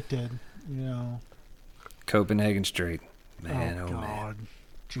expected. You know. Copenhagen straight. Man, oh oh, man. God.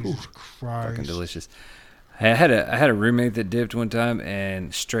 Jesus Christ. Fucking delicious. I had a roommate that dipped one time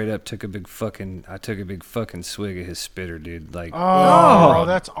and straight up took a big fucking swig of his spitter, dude. Like Oh,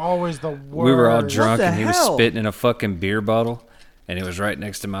 that's always the worst. we were all drunk the and he was hell? spitting in a fucking beer bottle. And it was right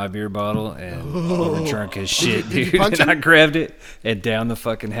next to my beer bottle, and we were drunk as shit, Did you dude. punch And I him? grabbed it and down the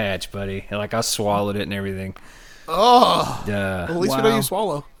fucking hatch, buddy. And like I swallowed it and everything. Oh, well, at least we know Wow. you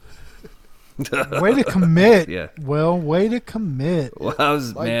swallow. Way to commit. Yeah. Well, way to commit. Well, I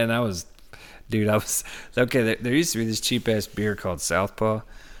was okay. There used to be this cheap ass beer called Southpaw.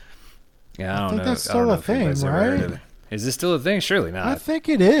 Yeah, I don't think know. that's I don't still know a if anybody's thing, ever heard right? of it. Is this still a thing? Surely I not. think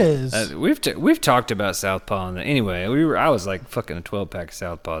it is. We've talked about Southpaw. Anyway, I was like fucking a 12-pack of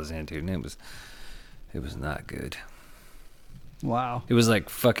Southpaws into, and it was not good. Wow. It was like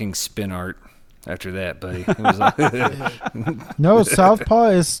fucking spin art. After that, buddy, it was like, No, Southpaw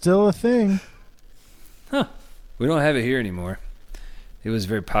is still a thing. we don't have it here anymore. It was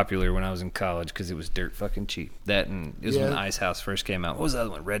very popular when I was in college because it was dirt fucking cheap. That and it was when Yeah. Ice House first came out. What was the other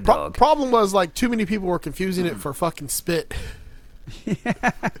one? Red Dog. Problem was like too many people were confusing it for fucking spit.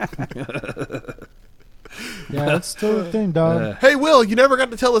 Yeah, it's still a thing, dog. Hey, Will, you never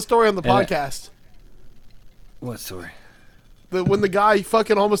got to tell the story on the Yeah. podcast. What story? When the guy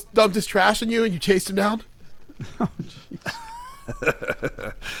fucking almost dumped his trash on you and you chased him down.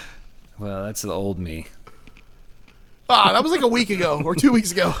 Well, that's the old me. Ah, that was like a week ago or 2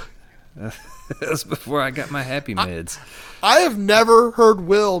 weeks ago. That was before I got my happy meds. I have never heard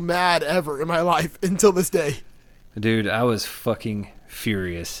Will mad ever in my life until this day. Dude, I was fucking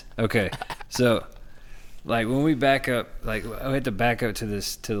furious. Okay, so like when we back up, like I had to back up to the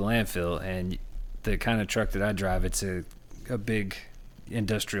landfill, and the kind of truck that I drive, it's a big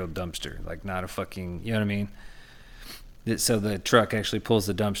industrial dumpster, like not a fucking, you know what I mean? So the truck actually pulls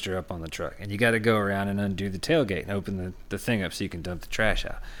the dumpster up on the truck, and you got to go around and undo the tailgate and open the thing up so you can dump the trash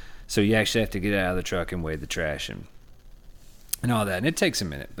out. So you actually have to get out of the truck and weigh the trash and all that, and it takes a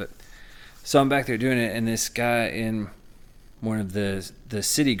minute. But so I'm back there doing it, and this guy in one of the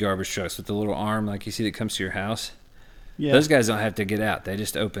city garbage trucks with the little arm like you see that comes to your house. Yeah. Those guys don't have to get out. They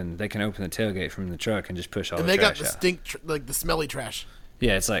can open the tailgate from the truck and just push all And the they got trash the out. stink, like the smelly trash.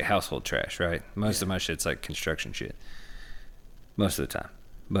 Yeah, it's like household trash, right? Most of my shit's like construction shit. Most of the time.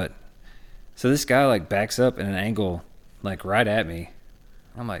 But so this guy like backs up in an angle like right at me.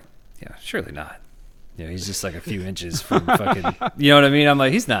 I'm like, yeah, surely not. You know, he's just like a few inches from fucking, you know what I mean? I'm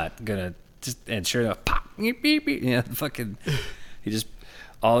like, he's not gonna just, and sure enough, pop, beep, beep, beep, you know, fucking, he just,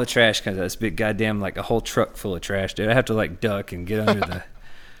 all the trash comes out. This big goddamn, like a whole truck full of trash, dude. I have to like duck and get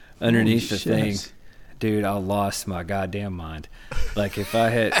underneath the Holy thing. shit. Dude, I lost my goddamn mind. Like if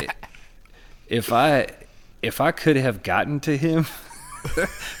I could have gotten to him,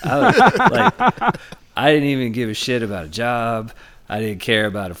 I didn't even give a shit about a job. I didn't care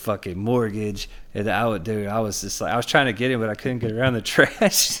about a fucking mortgage. And I was just like, I was trying to get him, but I couldn't get around the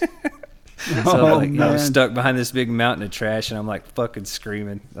trash. So I was man. stuck behind this big mountain of trash, and I'm like fucking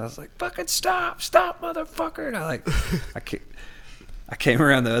screaming. I was like, "Fucking stop, motherfucker!" And I came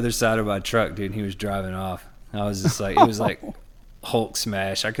around the other side of my truck, dude. And he was driving off. I was just like, it was like Hulk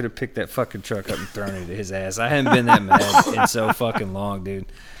smash. I could have picked that fucking truck up and thrown it at his ass. I hadn't been that mad in so fucking long, dude.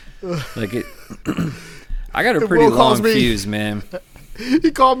 Like it. I got a pretty Will calls long me. fuse, man.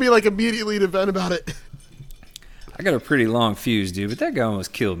 He called me like immediately to vent about it. I got a pretty long fuse, dude, but that guy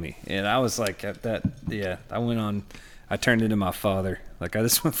almost killed me. And I was like, at that, yeah, I turned into my father. Like, I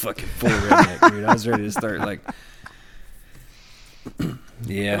just went fucking full redneck, dude. I was ready to start, like,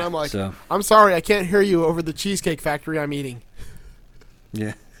 yeah. And I'm like, so, I'm sorry, I can't hear you over the Cheesecake Factory I'm eating.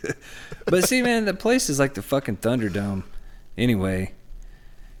 yeah. But see, man, the place is like the fucking Thunderdome anyway.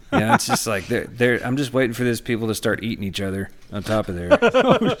 Yeah, it's just like, I'm just waiting for these people to start eating each other on top of there.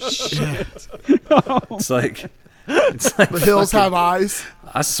 Oh shit! It's like The hills have eyes.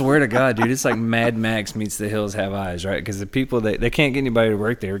 I swear to God, dude, it's like Mad Max meets The Hills Have Eyes, right? Because the people, they can't get anybody to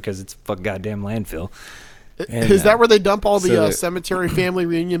work there because it's a fuck goddamn landfill. And, Is that where they dump all the so cemetery family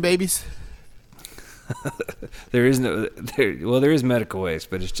reunion babies? there is there is medical waste,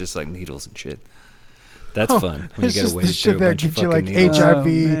 but it's just like needles and shit. That's fun when It's you just gotta the wade shit through a that bunch of gets you like fucking needles. Oh, HIV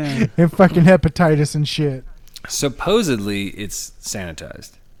man. and fucking hepatitis and shit. Supposedly, it's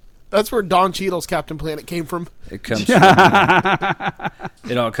sanitized. That's where Don Cheadle's Captain Planet came from. It comes from,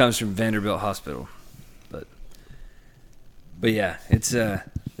 it all comes from Vanderbilt Hospital, but yeah, it's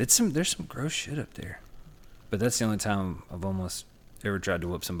there's some gross shit up there, but that's the only time I've almost ever tried to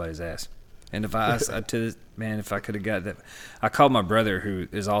whoop somebody's ass. And if I if I could have got that, I called my brother who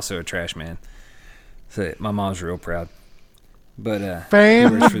is also a trash man. So my mom's real proud, but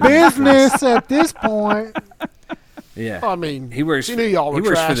Family works for the- business at this point. yeah, I mean, he works. she knew y'all were he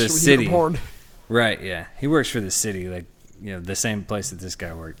works trash for the when city. you were born. Right, yeah. He works for the city, like, you know, the same place that this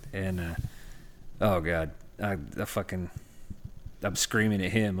guy worked. And, oh, God. I'm screaming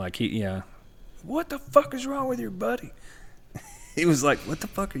at him like what the fuck is wrong with your buddy? He was like, what the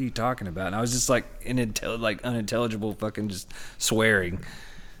fuck are you talking about? And I was just like, unintelligible fucking just swearing.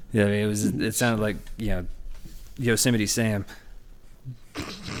 Yeah, I mean, it sounded like, Yosemite Sam.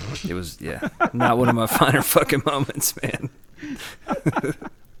 It was, not one of my finer fucking moments, man.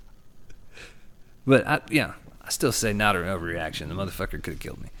 But I still say not an overreaction. The motherfucker could have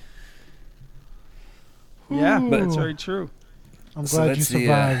killed me. Yeah, Ooh. that's very true. I'm So glad you that's the,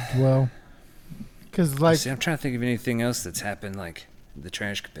 survived. Well, because like See, I'm trying to think of anything else that's happened, like the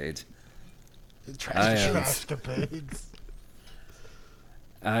trash capades. Trash.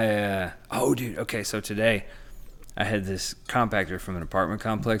 Oh, dude. Okay, so today I had this compactor from an apartment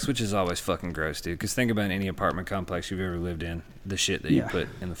complex, which is always fucking gross, dude. Because think about any apartment complex you've ever lived in, the shit that you Yeah. put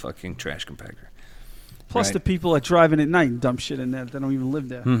in the fucking trash compactor. Plus Right. the people that drive in at night and dump shit in there that don't even live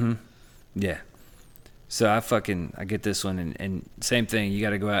there. Mm-hmm. Yeah. So I get this one, and same thing. You got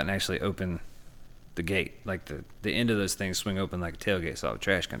to go out and actually open the gate, like the end of those things swing open like a tailgate, so all the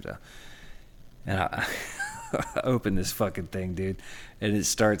trash comes out. And I open this fucking thing, dude, and it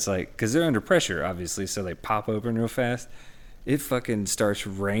starts like, because they're under pressure, obviously, so they pop open real fast. It fucking starts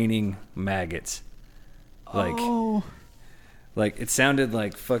raining maggots, like Oh, it sounded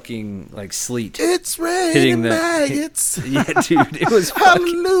like fucking like sleet. It's Hitting raining the- maggots. Yeah, dude, it was fucking.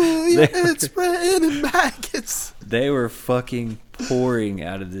 Hallelujah. They- It's raining maggots. They were fucking pouring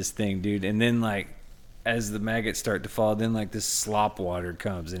out of this thing, dude. And then, like, as the maggots start to fall, then, like, this slop water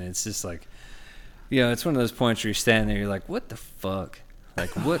comes. And it's just like, it's one of those points where you're standing there, you're like, what the fuck? Like,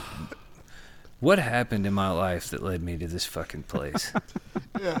 what happened in my life that led me to this fucking place?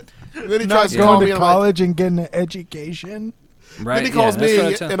 Yeah. And then he not tries to call going me. to And I'm like, college and getting an education. Right? then he calls that's what I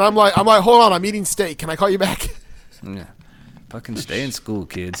me, tell- and I'm like, hold on, I'm eating steak. Can I call you back? Yeah. Fucking stay in school,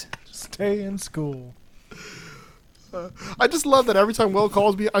 kids. Stay in school. I just love that every time Will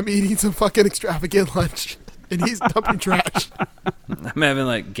calls me, I'm eating some fucking extravagant lunch, and he's dumping trash. I'm having,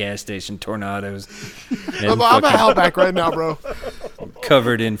 like, gas station tornadoes. And I'm fucking at Outback right now, bro.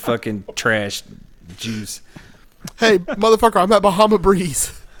 covered in fucking trash juice. Hey, motherfucker, I'm at Bahama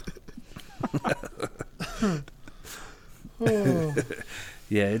Breeze. Oh.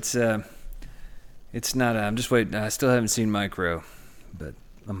 Yeah, it's not. I'm just waiting. I still haven't seen Mike Rowe, but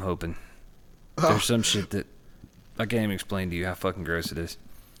I'm hoping. There's some shit that I can't even explain to you how fucking gross it is.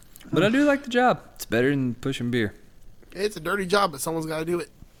 But I do like the job. It's better than pushing beer. It's a dirty job, but someone's got to do it.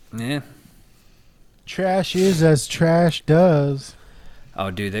 Yeah. Trash is as trash does.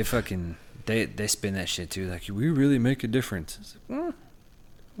 Oh, dude, they fucking they spin that shit too. Like, we really make a difference. It's like,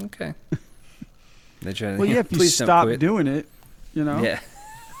 okay. They try to. well, yeah. If you please don't stop quit. doing it, Yeah.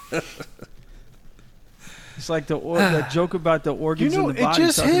 It's like that joke about the organs You know, in the it body.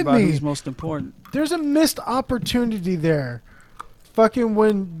 just Talking hit about me. who's most important. There's a missed opportunity there. Fucking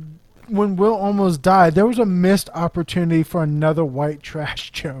when Will almost died, there was a missed opportunity for another white trash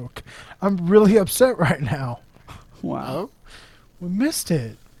joke. I'm really upset right now. Wow. Oh, We missed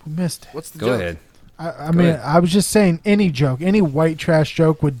it. We missed it. what's the Go joke? ahead. I Go mean, ahead. I was just saying any joke, any white trash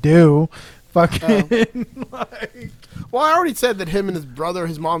joke would do. Fucking Well, I already said that him and his brother,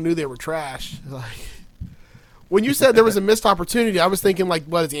 his mom knew they were trash. Like, when you said there was a missed opportunity, I was thinking, like,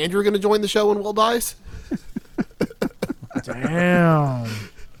 what, is Andrew going to join the show when Will dies? damn.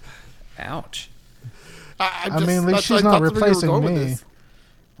 Ouch. I mean, at least she's not replacing me.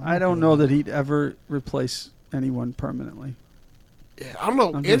 I don't know that he'd ever replace anyone permanently. Yeah, I don't know.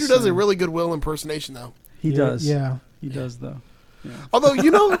 I'm Andrew just does a saying. really good Will impersonation, though. He does. Yeah. He does, though. Yeah. Although,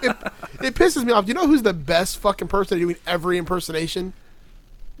 you know, it pisses me off. You know who's the best fucking person at doing every impersonation?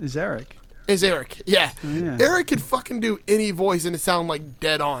 Is Eric. Is Eric. Yeah. Oh, yeah. Eric could fucking do any voice and it sound like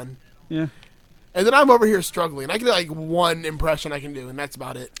dead on. Yeah. And then I'm over here struggling. I can do like one impression I can do, and that's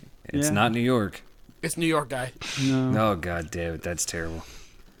about it. It's Yeah. not New York. It's New York guy. No. Oh god damn it, that's terrible.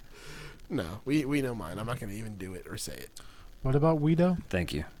 No, we know mine. I'm not going to even do it or say it. What about Weedo?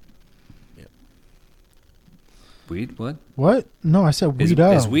 Thank you. Yep. Weed? What? What? No, I said Is,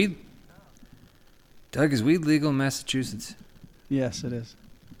 Weedo. is weed? Doug, is weed legal in Massachusetts? Yes, it is.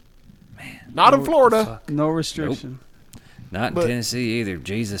 Not in No, Florida, Fuck. No restriction. Not in But- Tennessee either.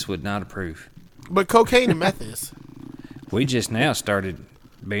 Jesus would not approve. but cocaine and meth is. We just now started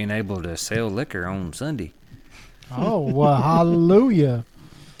being able to sell liquor on Sunday. Oh, well, hallelujah.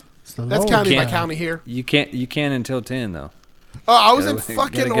 It's the That's Lord. county by Can't- county here. You can't until 10 though. Oh, I was in Gotta-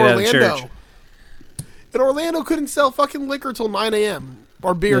 fucking gotta get out of Orlando. church. And Orlando couldn't sell fucking liquor till 9 a.m.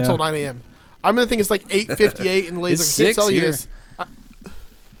 or beer Yeah. till 9 a.m. I'm gonna think it's like 8:58, and the lady's It's like, I can't 6 sell you here. this.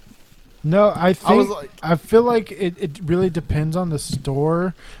 No, I think I was like, I feel like it really depends on the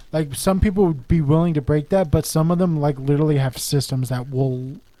store. Like some people would be willing to break that, but some of them like literally have systems that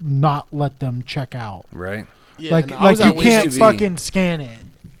will not let them check out. Right? yeah, like no, I like was you at Wasted can't to be- fucking scan it.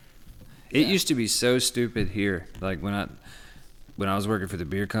 It used to be so stupid here. Like when I was working for the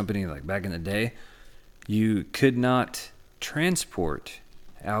beer company, like back in the day, you could not transport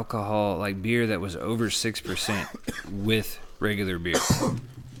alcohol, like beer that was over 6% with regular beer.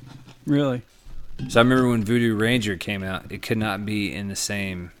 Really? So I remember when Voodoo Ranger came out, it could not be in the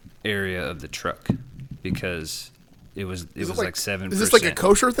same area of the truck because it was like 7%. Is this like a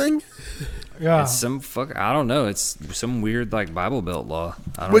kosher thing? Yeah. It's some fuck. I don't know. It's some weird like Bible Belt law.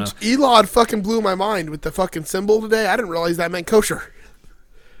 I don't Which know. Elon fucking blew my mind with the fucking symbol today. I didn't realize that meant kosher.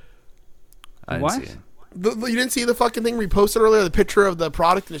 I didn't What? see it. You didn't see the fucking thing we posted earlier, the picture of the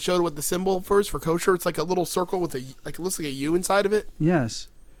product, and it showed what the symbol for is for kosher. It's like a little circle with it looks like a U inside of it. Yes.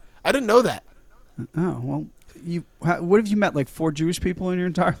 I didn't know that. Oh, well, what have you met, like 4 Jewish people in your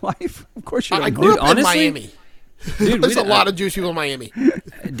entire life? Of course you don't I know. grew Dude, up honestly, in Miami. Dude, There's a lot of Jewish people in Miami.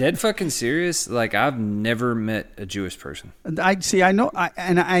 dead fucking serious. Like I've never met a Jewish person I know,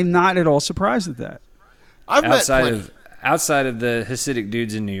 and I'm not at all surprised at that. I've met outside plenty. of the Hasidic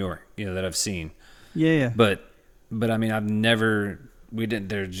dudes in New York, that I've seen. Yeah. But I mean, I've never. We didn't.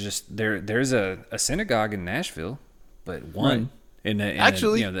 There's a synagogue in Nashville, but one Right. in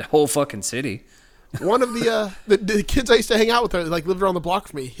Actually- the whole fucking city. One of the kids I used to hang out with, like lived around the block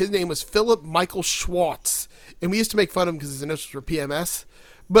from me. His name was Philip Michael Schwartz, and we used to make fun of him because his initials were PMS.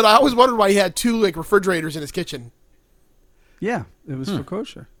 But I always wondered why he had 2 like refrigerators in his kitchen. Yeah, it was for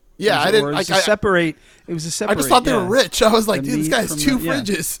kosher. Yeah, It was- I didn't. or it was like, to separate. It was a I separate. just thought they were yeah. rich. I was like, The dude, this meat guy has from 2 the- yeah.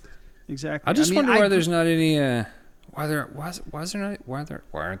 fridges. Exactly. I just mean, wonder why there's not any. Why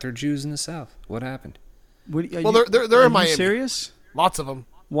aren't there Jews in the South? What happened? Well, they're are in Miami. You serious? Lots of them.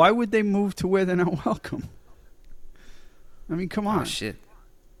 Why would they move to where they're not welcome? I mean, come on. Oh shit!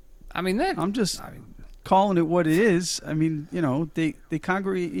 I mean that. I'm just I mean, calling it what it is. I mean, they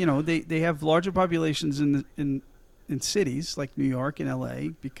congregate. They have larger populations in cities like New York and L.A.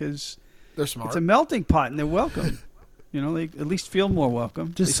 because They're smart. it's a melting pot and they're welcome. They at least feel more welcome.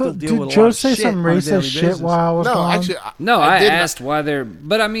 They Just still deal did with a Joe lot of say shit some on a racist daily shit basis. while I was no, gone? actually, no, I did asked why they're.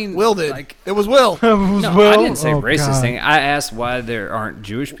 But I mean, Will did. Like, It was Will. It was no, Will? I didn't say Oh, racist God. thing. I asked why there aren't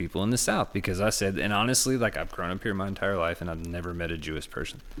Jewish people in the South because I said, and honestly, like I've grown up here my entire life and I've never met a Jewish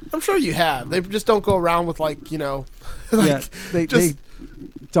person. I'm sure you have. They just don't go around with like Yeah, they just-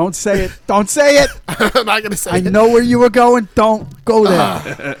 don't say it. Don't say it. I'm not gonna say. I it. know where you were going. Don't go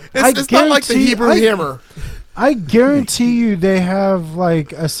there. It's not like the guarantee- Hebrew Hammer. I guarantee you they have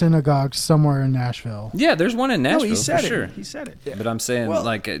like a synagogue somewhere in Nashville. Yeah, there's one in No, Nashville he said for it. sure. He said it. But I'm saying, Well-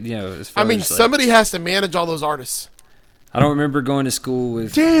 as far I mean, as, like, somebody has to manage all those artists. I don't remember going to school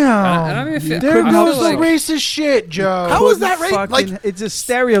with. Damn. I mean, There I goes feel the like- racist shit, Joe. How is that Fucking- right? Like, it's a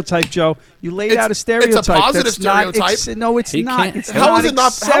stereotype, Joe. You laid out a It's a stereotype. positive that's not stereotype. no, it's He not. can't- It's how not is it not? How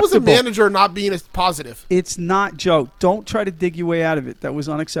is a acceptable. manager not being as positive? It's not, Joe. Don't try to dig your way out of it. That was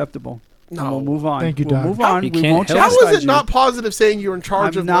unacceptable. No. And we'll move on. Thank you, we'll Doc. move on. You We can't won't help How chastise is it you. not positive saying you're in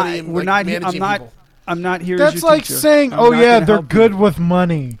charge I'm of not- money and we're like, not- managing people? I'm not here as That's your like teacher. saying, I'm "Oh not yeah, gonna they're help you. good with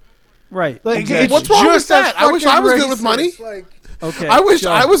money." Right. Like, exactly. it's What's wrong with just as that? I wish I was good with fucking money. racist. Like, Okay. I wish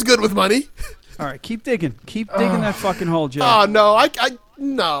Joe. I was good with money. All right. Keep digging. Keep digging that fucking hole, Joe. Oh no, I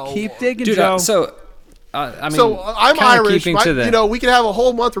no. Keep digging, Dude, Joe. I mean, So I'm kinda Irish, keeping right? to that. You know, we could have a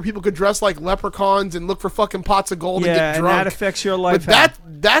whole month where people could dress like leprechauns and look for fucking pots of gold and yeah, get and drunk. that affects your life. But how?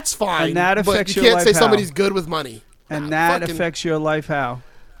 that's fine. And that but affects you your can't say life somebody's how? good with money. and Nah, that fucking affects your life how?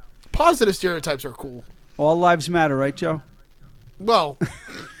 positive stereotypes are cool. All lives matter, right, Joe? Well,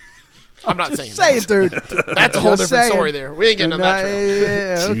 I'm not saying Say that. it, dude. That's a whole Just different saying. story there. We ain't getting on that trail.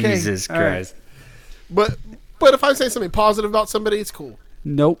 Yeah, okay. Jesus All right. Christ. But if I'm saying something positive about somebody, it's cool.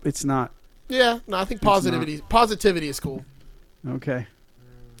 Nope, it's not. Yeah, no, I think positivity is cool. Okay.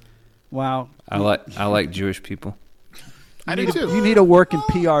 Wow. I like Jewish people. I do too. You need to work in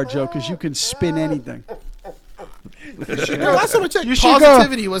PR, Joe, because you can spin anything. No, last time I checked, You should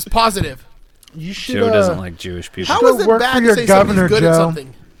positivity was positive. you should. Joe doesn't like Jewish people. How Go is it work bad for to your say governor, somebody's good at Joe.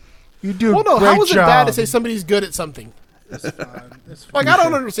 something? You do. Well, no, a great how is it job. bad to say somebody's good at something? Like, I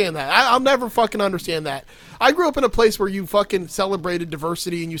don't understand that. I'll never fucking understand that. I grew up in a place where you fucking celebrated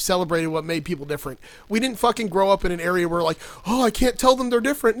diversity and you celebrated what made people different. We didn't fucking grow up in an area where like, oh, I can't tell them they're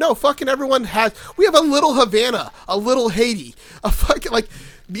different. No, fucking everyone has. We have a little Havana, a little Haiti, a fucking, like,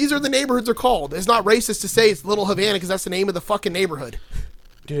 these are the neighborhoods are called. It's not racist to say it's Little Havana because that's the name of the fucking neighborhood.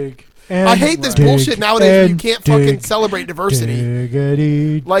 Dig. I hate this bullshit nowadays where you can't fucking celebrate diversity.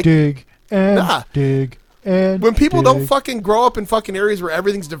 Diggity, Like, dig and nah. dig and When people don't dig. fucking grow up in fucking areas where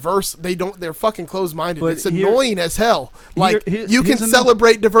everything's diverse, they're fucking closed-minded. But It's here- annoying as hell. Like, here- you can here's another-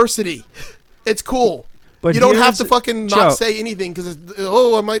 celebrate diversity. It's cool. But you don't have here's- to fucking Joe. not say anything because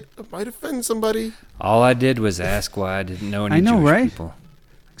I might offend somebody. All I did was ask why I didn't know any I know, Jewish right? people.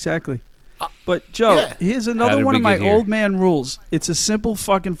 Exactly. But, Joe, yeah. here's How another did one we of my get here? old man rules. It's a simple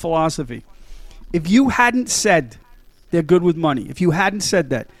fucking philosophy. If you hadn't said they're good with money, if you hadn't said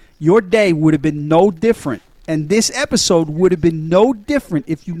that, your day would have been no different. And this episode would have been no different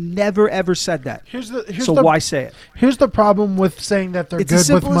if you never, ever said that. Here's So the why say it? Here's the problem with saying that they're It's as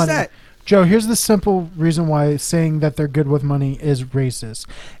good with simple as money. that. Joe, here's the simple reason why saying that they're good with money is racist.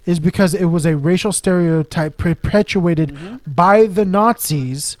 Is because it was a racial stereotype perpetuated by the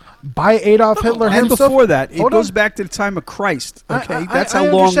Nazis, by Adolf Hitler And himself. before that, it Hold goes on. back to the time of Christ. Okay, I- that's I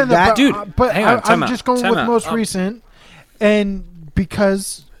how long understand that. Dude, but hang on, I'm time out, just going time with out. most recent, and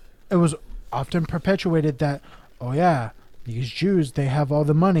because it was often perpetuated that, oh yeah, these Jews, they have all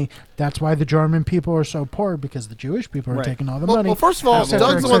the money. That's why the German people are so poor, because the Jewish people are Right. taking all the Well, money. first of all, et cetera,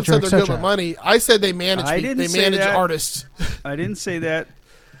 Doug's the et one cetera, said et they're good cetera. with money. I said they manage. I didn't say manage that. artists. I didn't say that.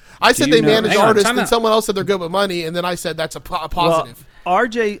 I said you they know- manage hang on, artists, time and out. someone else said they're good with money, and then I said that's a positive. Well,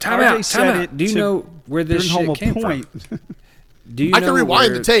 RJ Time said out. it. Do you to know where this bring home shit a came point. from? Do you I know can rewind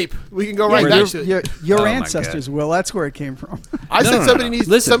where- the tape. We can go Yeah, right Where back this- to it. Your Oh my ancestors God. will. That's where it came from. I said no, somebody no. needs.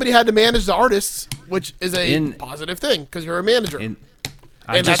 Listen. Somebody had to manage the artists, which is a In- positive thing because you're a manager, And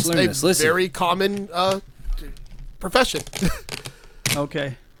I and just that's learned a this. Listen, very common profession.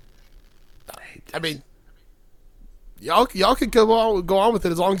 Okay. I mean, y'all can go on with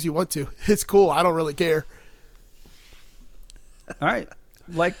it as long as you want to. It's cool. I don't really care. All right.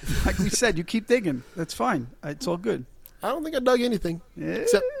 Like we said, you keep digging. That's fine. It's all good. I don't think I dug anything.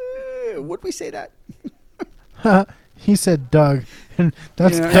 Except- Would we say that? He said Doug, and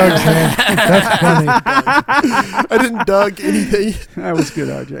that's Yeah. Doug's name. That's funny. I didn't dug anything. That was good,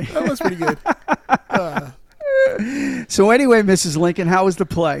 RJ. That was pretty good. So anyway, Mrs. Lincoln, how was the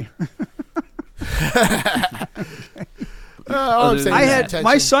play? All I'm Other saying I is had attention.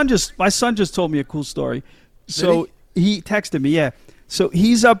 my son just told me a cool story. So he texted me, yeah. So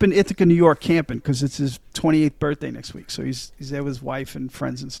he's up in Ithaca, New York, camping because it's his 28th birthday next week. So he's there with his wife and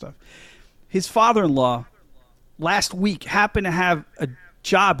friends and stuff. His father-in-law last week happened to have a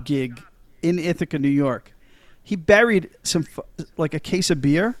job gig in Ithaca, New York. He buried like a case of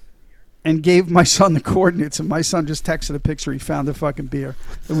beer and gave my son the coordinates, and my son just texted a picture. He found the fucking beer.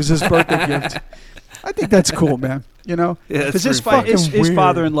 It was his birthday gift. I think that's cool, man. You know, Yeah, that's his, pretty funny. his Weird.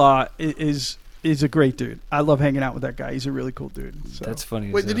 father-in-law is a great dude. I love hanging out with that guy. He's a really cool dude. So. that's funny.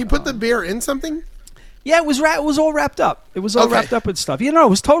 as Wait, did hell. he put the beer in something? Yeah, it was all wrapped up. It was all Okay. wrapped up with stuff. You know, it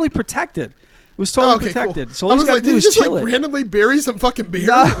was totally protected. It was totally Okay, protected. cool. So all I he's was got like, to do did is you just chill like it. randomly bury some fucking beer?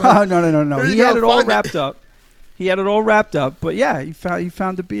 No. There He you had go, it all find it. wrapped up. He had it all wrapped up, but yeah, he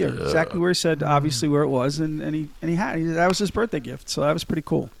found the beer exactly where he said, obviously where it was, and he had it. That was his birthday gift, so that was pretty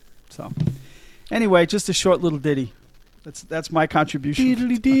cool. So, anyway, just a short little ditty. That's my contribution.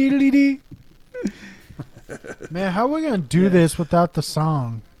 Deedly. Man, how are we gonna do this without the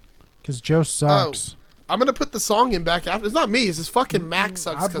song? Because Joe sucks. I'm gonna put the song in back after. It's not me. It's this fucking Mac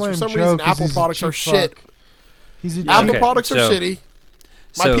sucks I because for blame some Joe reason 'cause Apple he's a products are cheap shit. fuck. He's a Apple cheap- products are so- shitty.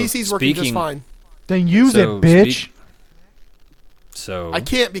 My so PC's working just speaking- fine. Then use So, it, bitch. So I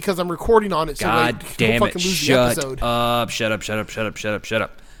can't because I'm recording on it. So God don't damn it! fucking lose the Shut episode. up! Shut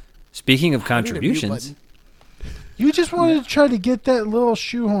up! Speaking of I need a mute contributions, button. You just wanted to try to get that little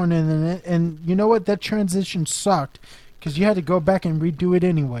shoehorn in it, and you know what? That transition sucked because you had to go back and redo it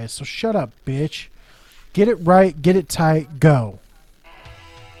anyway. So shut up, bitch. Get it right, get it tight, go.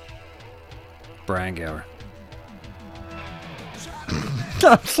 Brian Gower.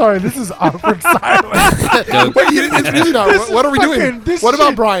 I'm sorry, this is awkward silence. Doug, Wait, you didn't introduce me now. What are we doing? this What about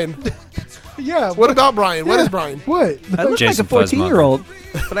shit- Brian? Yeah. What about Brian? What Yeah. is Brian? What? I look Jason like a 14-year-old,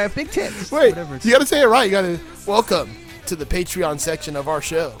 but I have big tits. Wait, Whatever it's- you got to say it right. You got to welcome to the Patreon section of our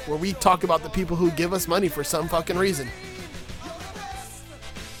show where we talk about the people who give us money for some fucking reason.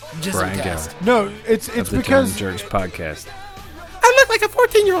 Brian Jizzlecast. No, it's of the because Turn Jerks podcast. I look like a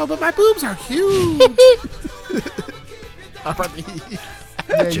 14-year-old, but my boobs are huge.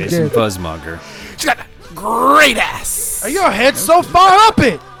 yeah, you Jason did. Buzzmonger. She's got a great ass. Are your head so far up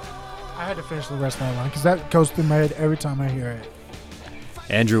it? I had to finish the rest of my line because that goes through my head every time I hear it.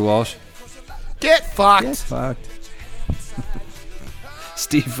 Andrew Walsh. Get fucked. Yes, fucked.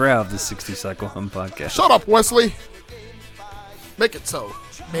 Steve Rao of the 60 Cycle Hum podcast. Shut up, Wesley. Make it so.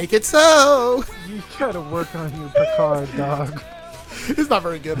 Make it so. You gotta work on your Picard, dog. It's not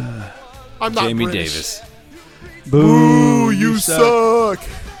very good. I'm not Jamie British. Davis. Boo, you suck.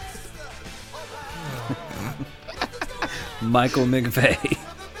 Michael McVeigh.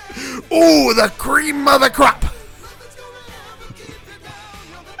 Ooh, the cream of the crop.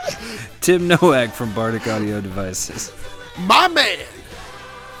 Tim Nowak from Bardic Audio Devices. My man.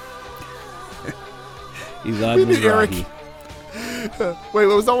 Elad We need Eric. Mizrahi. Wait,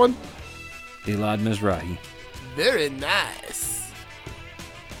 what was that one? Elad Mizrahi. Very nice.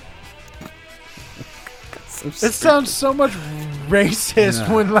 It sounds so much racist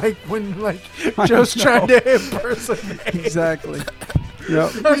Yeah. when Joe's trying to impersonate. Exactly.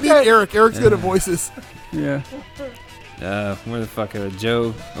 Yep. We need Eric. Eric's good at voices. Yeah. Where the fuck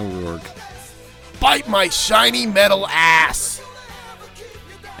Joe O'Rourke Bite my shiny metal ass.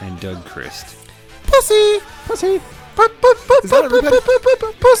 and Doug Christ. Pussy. Pussy. Is that everybody?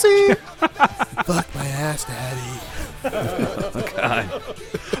 Pussy. Fuck my ass, daddy. God,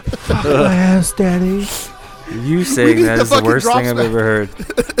 My ass, daddy. you saying need that the is the fucking worst thing drops I've back. ever heard.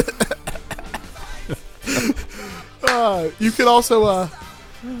 You can also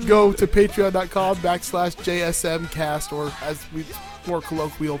go to patreon.com/JSMcast, or as we more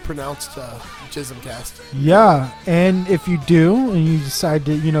colloquial pronounced, Jismcast. Yeah, and if you do, and you decide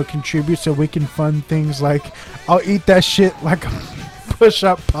to, contribute so we can fund things like I'll eat that shit like a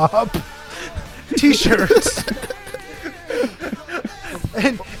push-up pop, t-shirts.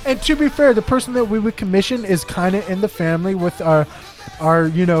 and to be fair, the person that we would commission is kind of in the family with our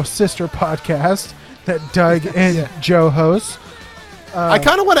sister podcast that Doug and Joe host. I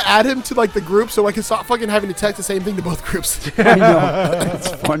kind of want to add him to the group so I can stop fucking having to text the same thing to both groups. I know. It's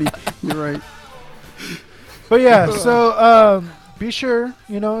funny. You're right. But yeah, so be sure,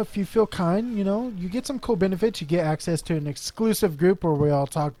 if you feel kind, you get some cool benefits. You get access to an exclusive group where we all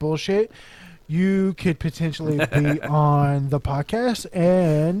talk bullshit. You could potentially be on the podcast,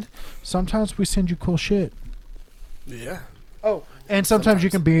 and sometimes we send you cool shit. Yeah. Oh, and sometimes you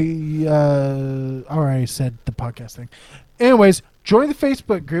can be. I already said the podcast thing. Anyways, join the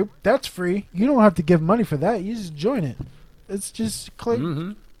Facebook group. That's free. You don't have to give money for that. You just join it. It's just click.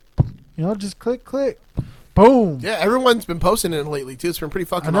 Mm-hmm. Just click. Boom. Yeah, everyone's been posting it lately too. It's been pretty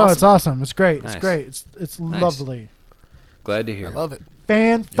fucking I know awesome. it's awesome. It's great. Nice. It's great. It's Nice. lovely. Glad to hear. I love it.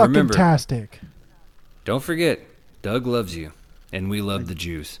 Remember- Fan-fucking-tastic. Don't forget, Doug loves you, and we love the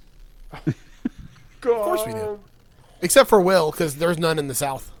Jews. Of course we do. Except for Will, because there's none in the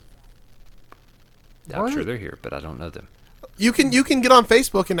South. I'm What? sure they're here, but I don't know them. You can get on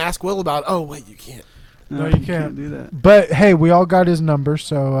Facebook and ask Will about. Oh wait, you can't. No, you can't. do that. But hey, we all got his number,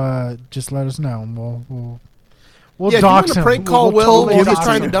 so just let us know, and we'll Yeah, if you dox want to him. prank call We'll Will totally while he's dox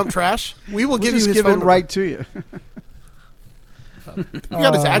trying to him. dump trash, we will give you Just his give phone it number. right to you. You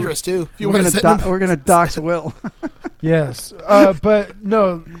got his address too. If you We're want to gonna send him. we're gonna dox Will. Yes, but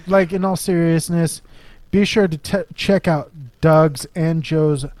no, in all seriousness, be sure to check out Doug's and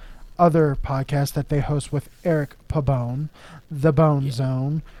Joe's other podcast that they host with Eric Pabone, The Bone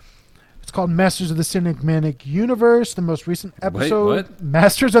Zone. It's called Masters of the Cinematic Universe. The most recent episode, what?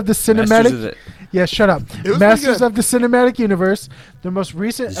 Masters of the Cinematic. Masters of the- Yeah, shut up. was Masters pretty good. of the Cinematic Universe. The most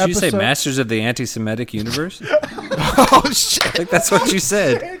recent Did episode. you say Masters of the Anti-Semitic Universe? Oh shit! I think that's what you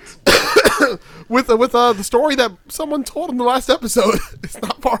said. With the story that someone told in the last episode, it's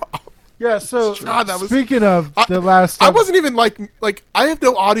not far off. Yeah. So God, that was- speaking of the last, I wasn't even like I have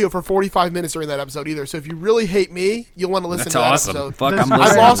no audio for 45 minutes during that episode either. So if you really hate me, you'll want to listen That's to that awesome. episode. Fuck, This- I'm I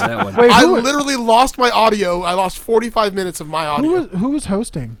listening lost- to that one. Wait, I who- literally lost my audio. I lost 45 minutes of my audio. who was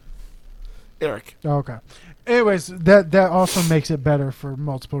hosting? Eric. Oh, okay. Anyways, that also makes it better for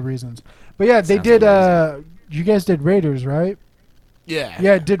multiple reasons. But yeah, they Sounds did. amazing. You guys did Raiders, right? Yeah.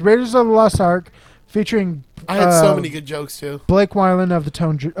 Yeah, did Raiders of the Lost Ark, featuring I had so many good jokes too. Blake Weiland of the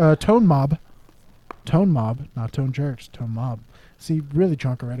Tone Mob. Tone Mob, not Tone Jerks, Tone Mob. See, really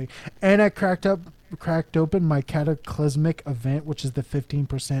drunk already. And I cracked open my Cataclysmic Event, which is the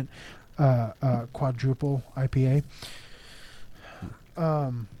 15% quadruple IPA.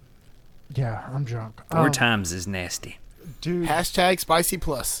 Yeah, I'm drunk. 4 times is nasty. Dude. Hashtag spicy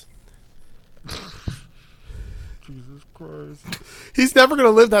plus. Jesus Christ. He's never gonna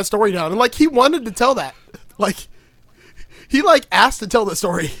live that story down. And like he wanted to tell that. Like he like asked to tell the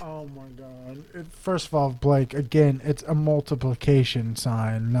story. Oh my God! First of all, Blake, again, it's a multiplication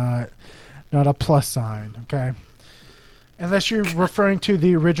sign, not a plus sign. Okay, unless you're referring to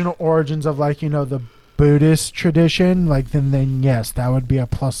the original origins of the Buddhist tradition, then yes, that would be a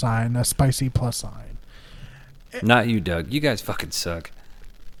plus sign, a spicy plus sign. Not you, Doug. You guys fucking suck.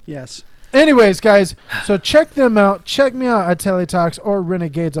 Yes. Anyways, guys, so check them out. Check me out at Teletalks or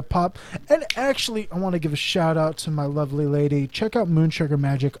Renegades of Pop. And actually, I want to give a shout out to my lovely lady. Check out Moon Sugar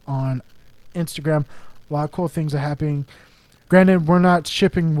Magic on Instagram. A lot of cool things are happening. Granted, we're not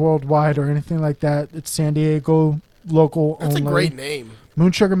shipping worldwide or anything like that. It's San Diego local That's only. a great name.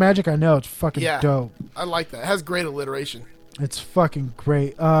 Moon Sugar Magic, I know. It's fucking Yeah. dope. I like that. It has great alliteration. It's fucking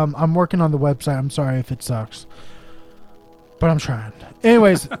great. I'm working on the website. I'm sorry if it sucks. But I'm trying.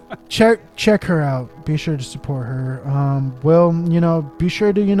 Anyways, check her out. Be sure to support her. Be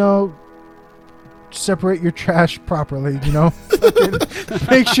sure to, separate your trash properly, Fucking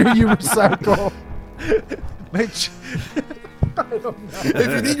make sure you recycle. I don't know. If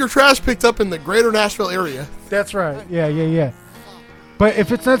you need your trash picked up in the greater Nashville area, That's right. Yeah. But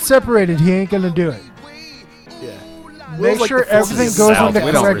if it's not separated, he ain't gonna do it. yeah. Make Will's like sure the fourth everything of the goes South. in the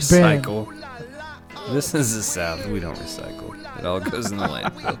we don't correct bin. recycle. This is the South. We don't recycle. It all goes in the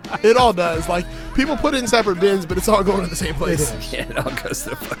landfill. It all does. Like people put it in separate bins, but it's all going to the same place. Yeah, it all goes to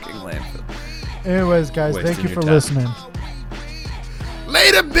the fucking landfill. Anyways, guys, Wasting thank you your for time. listening.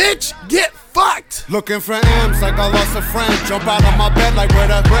 Later, bitch. Get fucked. Looking for M's like I lost a friend. Jump out of my bed like where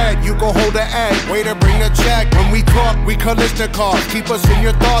the bread. You go hold the egg. Waiter, bring the check. When we talk, we collision cars. Keep us in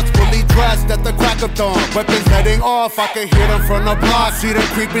your thoughts. Fully dressed at the crack of dawn. Weapons heading off. I can hear them from the block. See them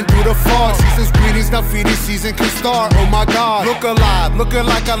creeping through the fog. Season's greetings. Now feeding season can start. Oh my God. Look alive. Looking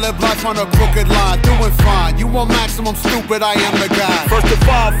like I live life on a crooked line. Doing fine. You want maximum stupid. I am the guy. First of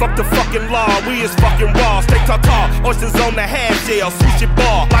all, fuck the fucking law. We is fucking raw. Stay tall. Oysters on the half shell. Sushi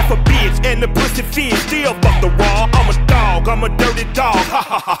bar. Life a bitch and the pussy fish. Still fuck the raw. I'm a dog. I'm a dirty dog. Ha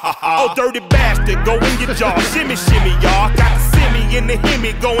ha ha ha ha. Oh, dirty bastard. Go in your jaw. Shimmy, shimmy, y'all. Got the semi in the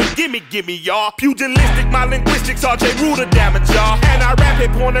hemi. Go and gimme, y'all. Pugilistic, my linguistics. RJ Ruler damage, y'all. And I rap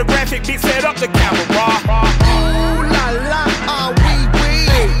it, pornographic. Bitch, set up the camera. Ooh la la,